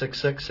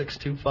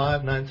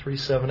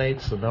 1-866-625-9378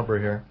 is the number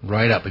here.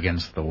 Right up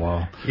against the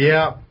wall.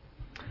 Yeah.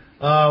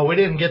 We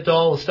didn't get to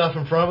all the stuff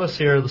in front of us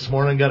here this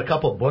morning. Got a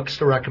couple of books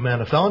to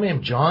recommend. A fellow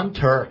named John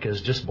Turk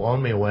has just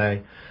blown me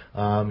away.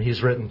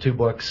 He's written 2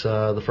 books.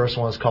 The first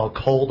one is called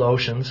Cold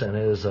Oceans, and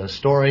it is a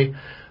story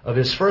of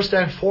his first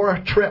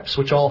 4 trips,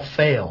 which all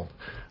failed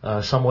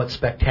somewhat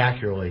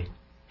spectacularly.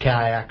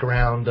 Kayak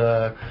around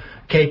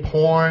Cape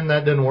Horn,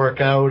 that didn't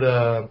work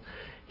out.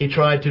 He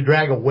tried to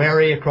drag a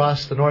wherry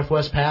across the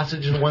Northwest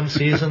Passage in one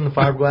season, the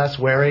fiberglass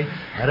wherry.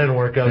 That didn't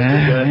work out too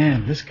good.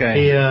 Man, this guy.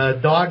 He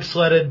dog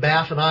sledded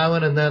Baffin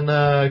Island and then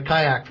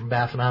kayaked from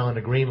Baffin Island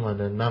to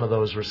Greenland, and none of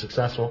those were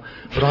successful.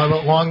 But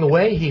along the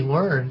way, he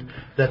learned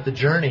that the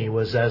journey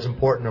was as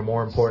important or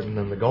more important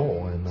than the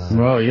goal. And,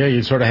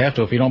 you sort of have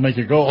to if you don't make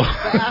your goal.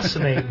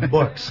 Fascinating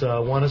books.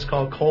 One is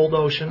called Cold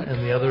Ocean,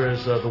 and the other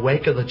is The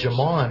Wake of the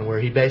Jamon, where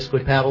he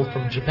basically paddled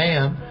from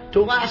Japan to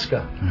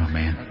Alaska. Oh,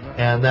 man.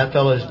 And that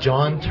fellow is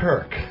John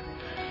Turk,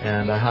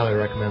 and I highly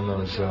recommend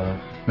those.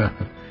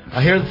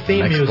 I hear the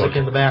theme music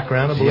in the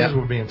background. I believe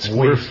we're being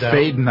squeezed out. We're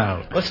fading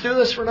out. Let's do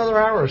this for another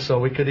hour or so.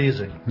 We could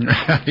easy.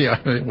 Yeah,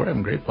 we're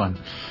having great fun.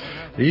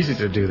 Easy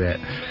to do that.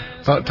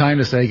 About time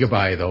to say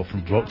goodbye, though,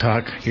 from Boat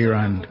Talk here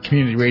on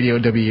Community Radio,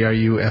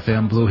 WERU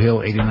FM, Blue Hill,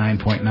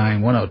 89.9,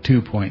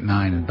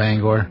 102.9 in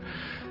Bangor.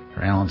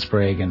 For Alan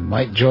Sprague and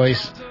Mike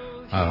Joyce.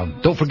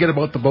 Don't forget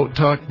about the Boat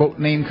Talk boat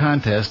name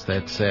contest.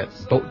 That's at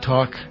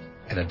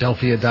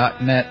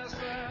boattalk@adelphia.net.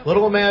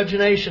 Little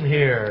imagination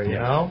here, you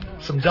know.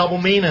 Some double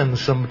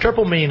meanings, some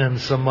triple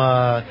meanings, some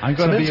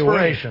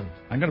inspiration.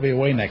 I'm going to be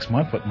away next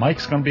month, but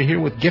Mike's going to be here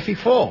with Giffy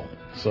Full.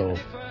 So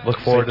look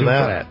forward to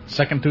that.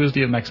 Second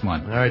Tuesday of next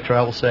month. All right,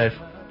 travel safe.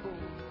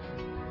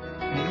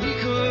 And we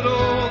could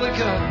all go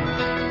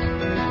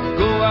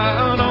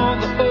out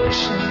on the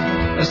ocean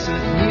and set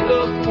me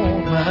up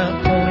on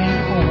my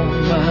pony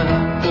on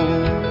my boat.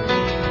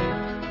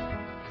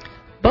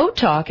 Boat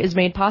Talk is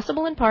made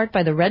possible in part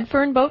by the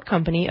Redfern Boat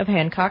Company of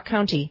Hancock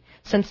County,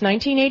 since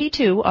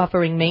 1982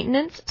 offering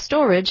maintenance,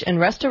 storage, and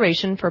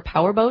restoration for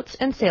powerboats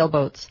and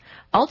sailboats,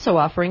 also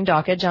offering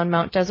dockage on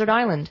Mount Desert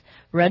Island,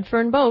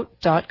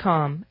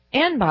 redfernboat.com,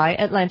 and by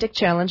Atlantic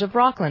Challenge of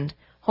Rockland,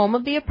 home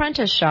of the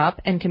Apprentice Shop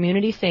and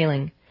Community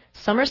Sailing.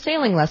 summer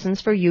sailing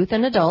lessons for youth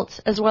and adults,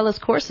 as well as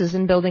courses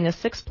in building a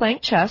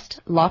 6-plank chest,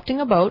 lofting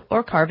a boat,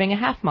 or carving a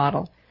half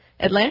model.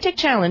 Atlantic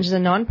Challenge is a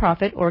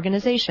nonprofit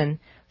organization.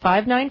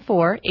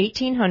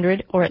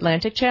 594-1800 or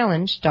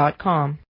AtlanticChallenge.com.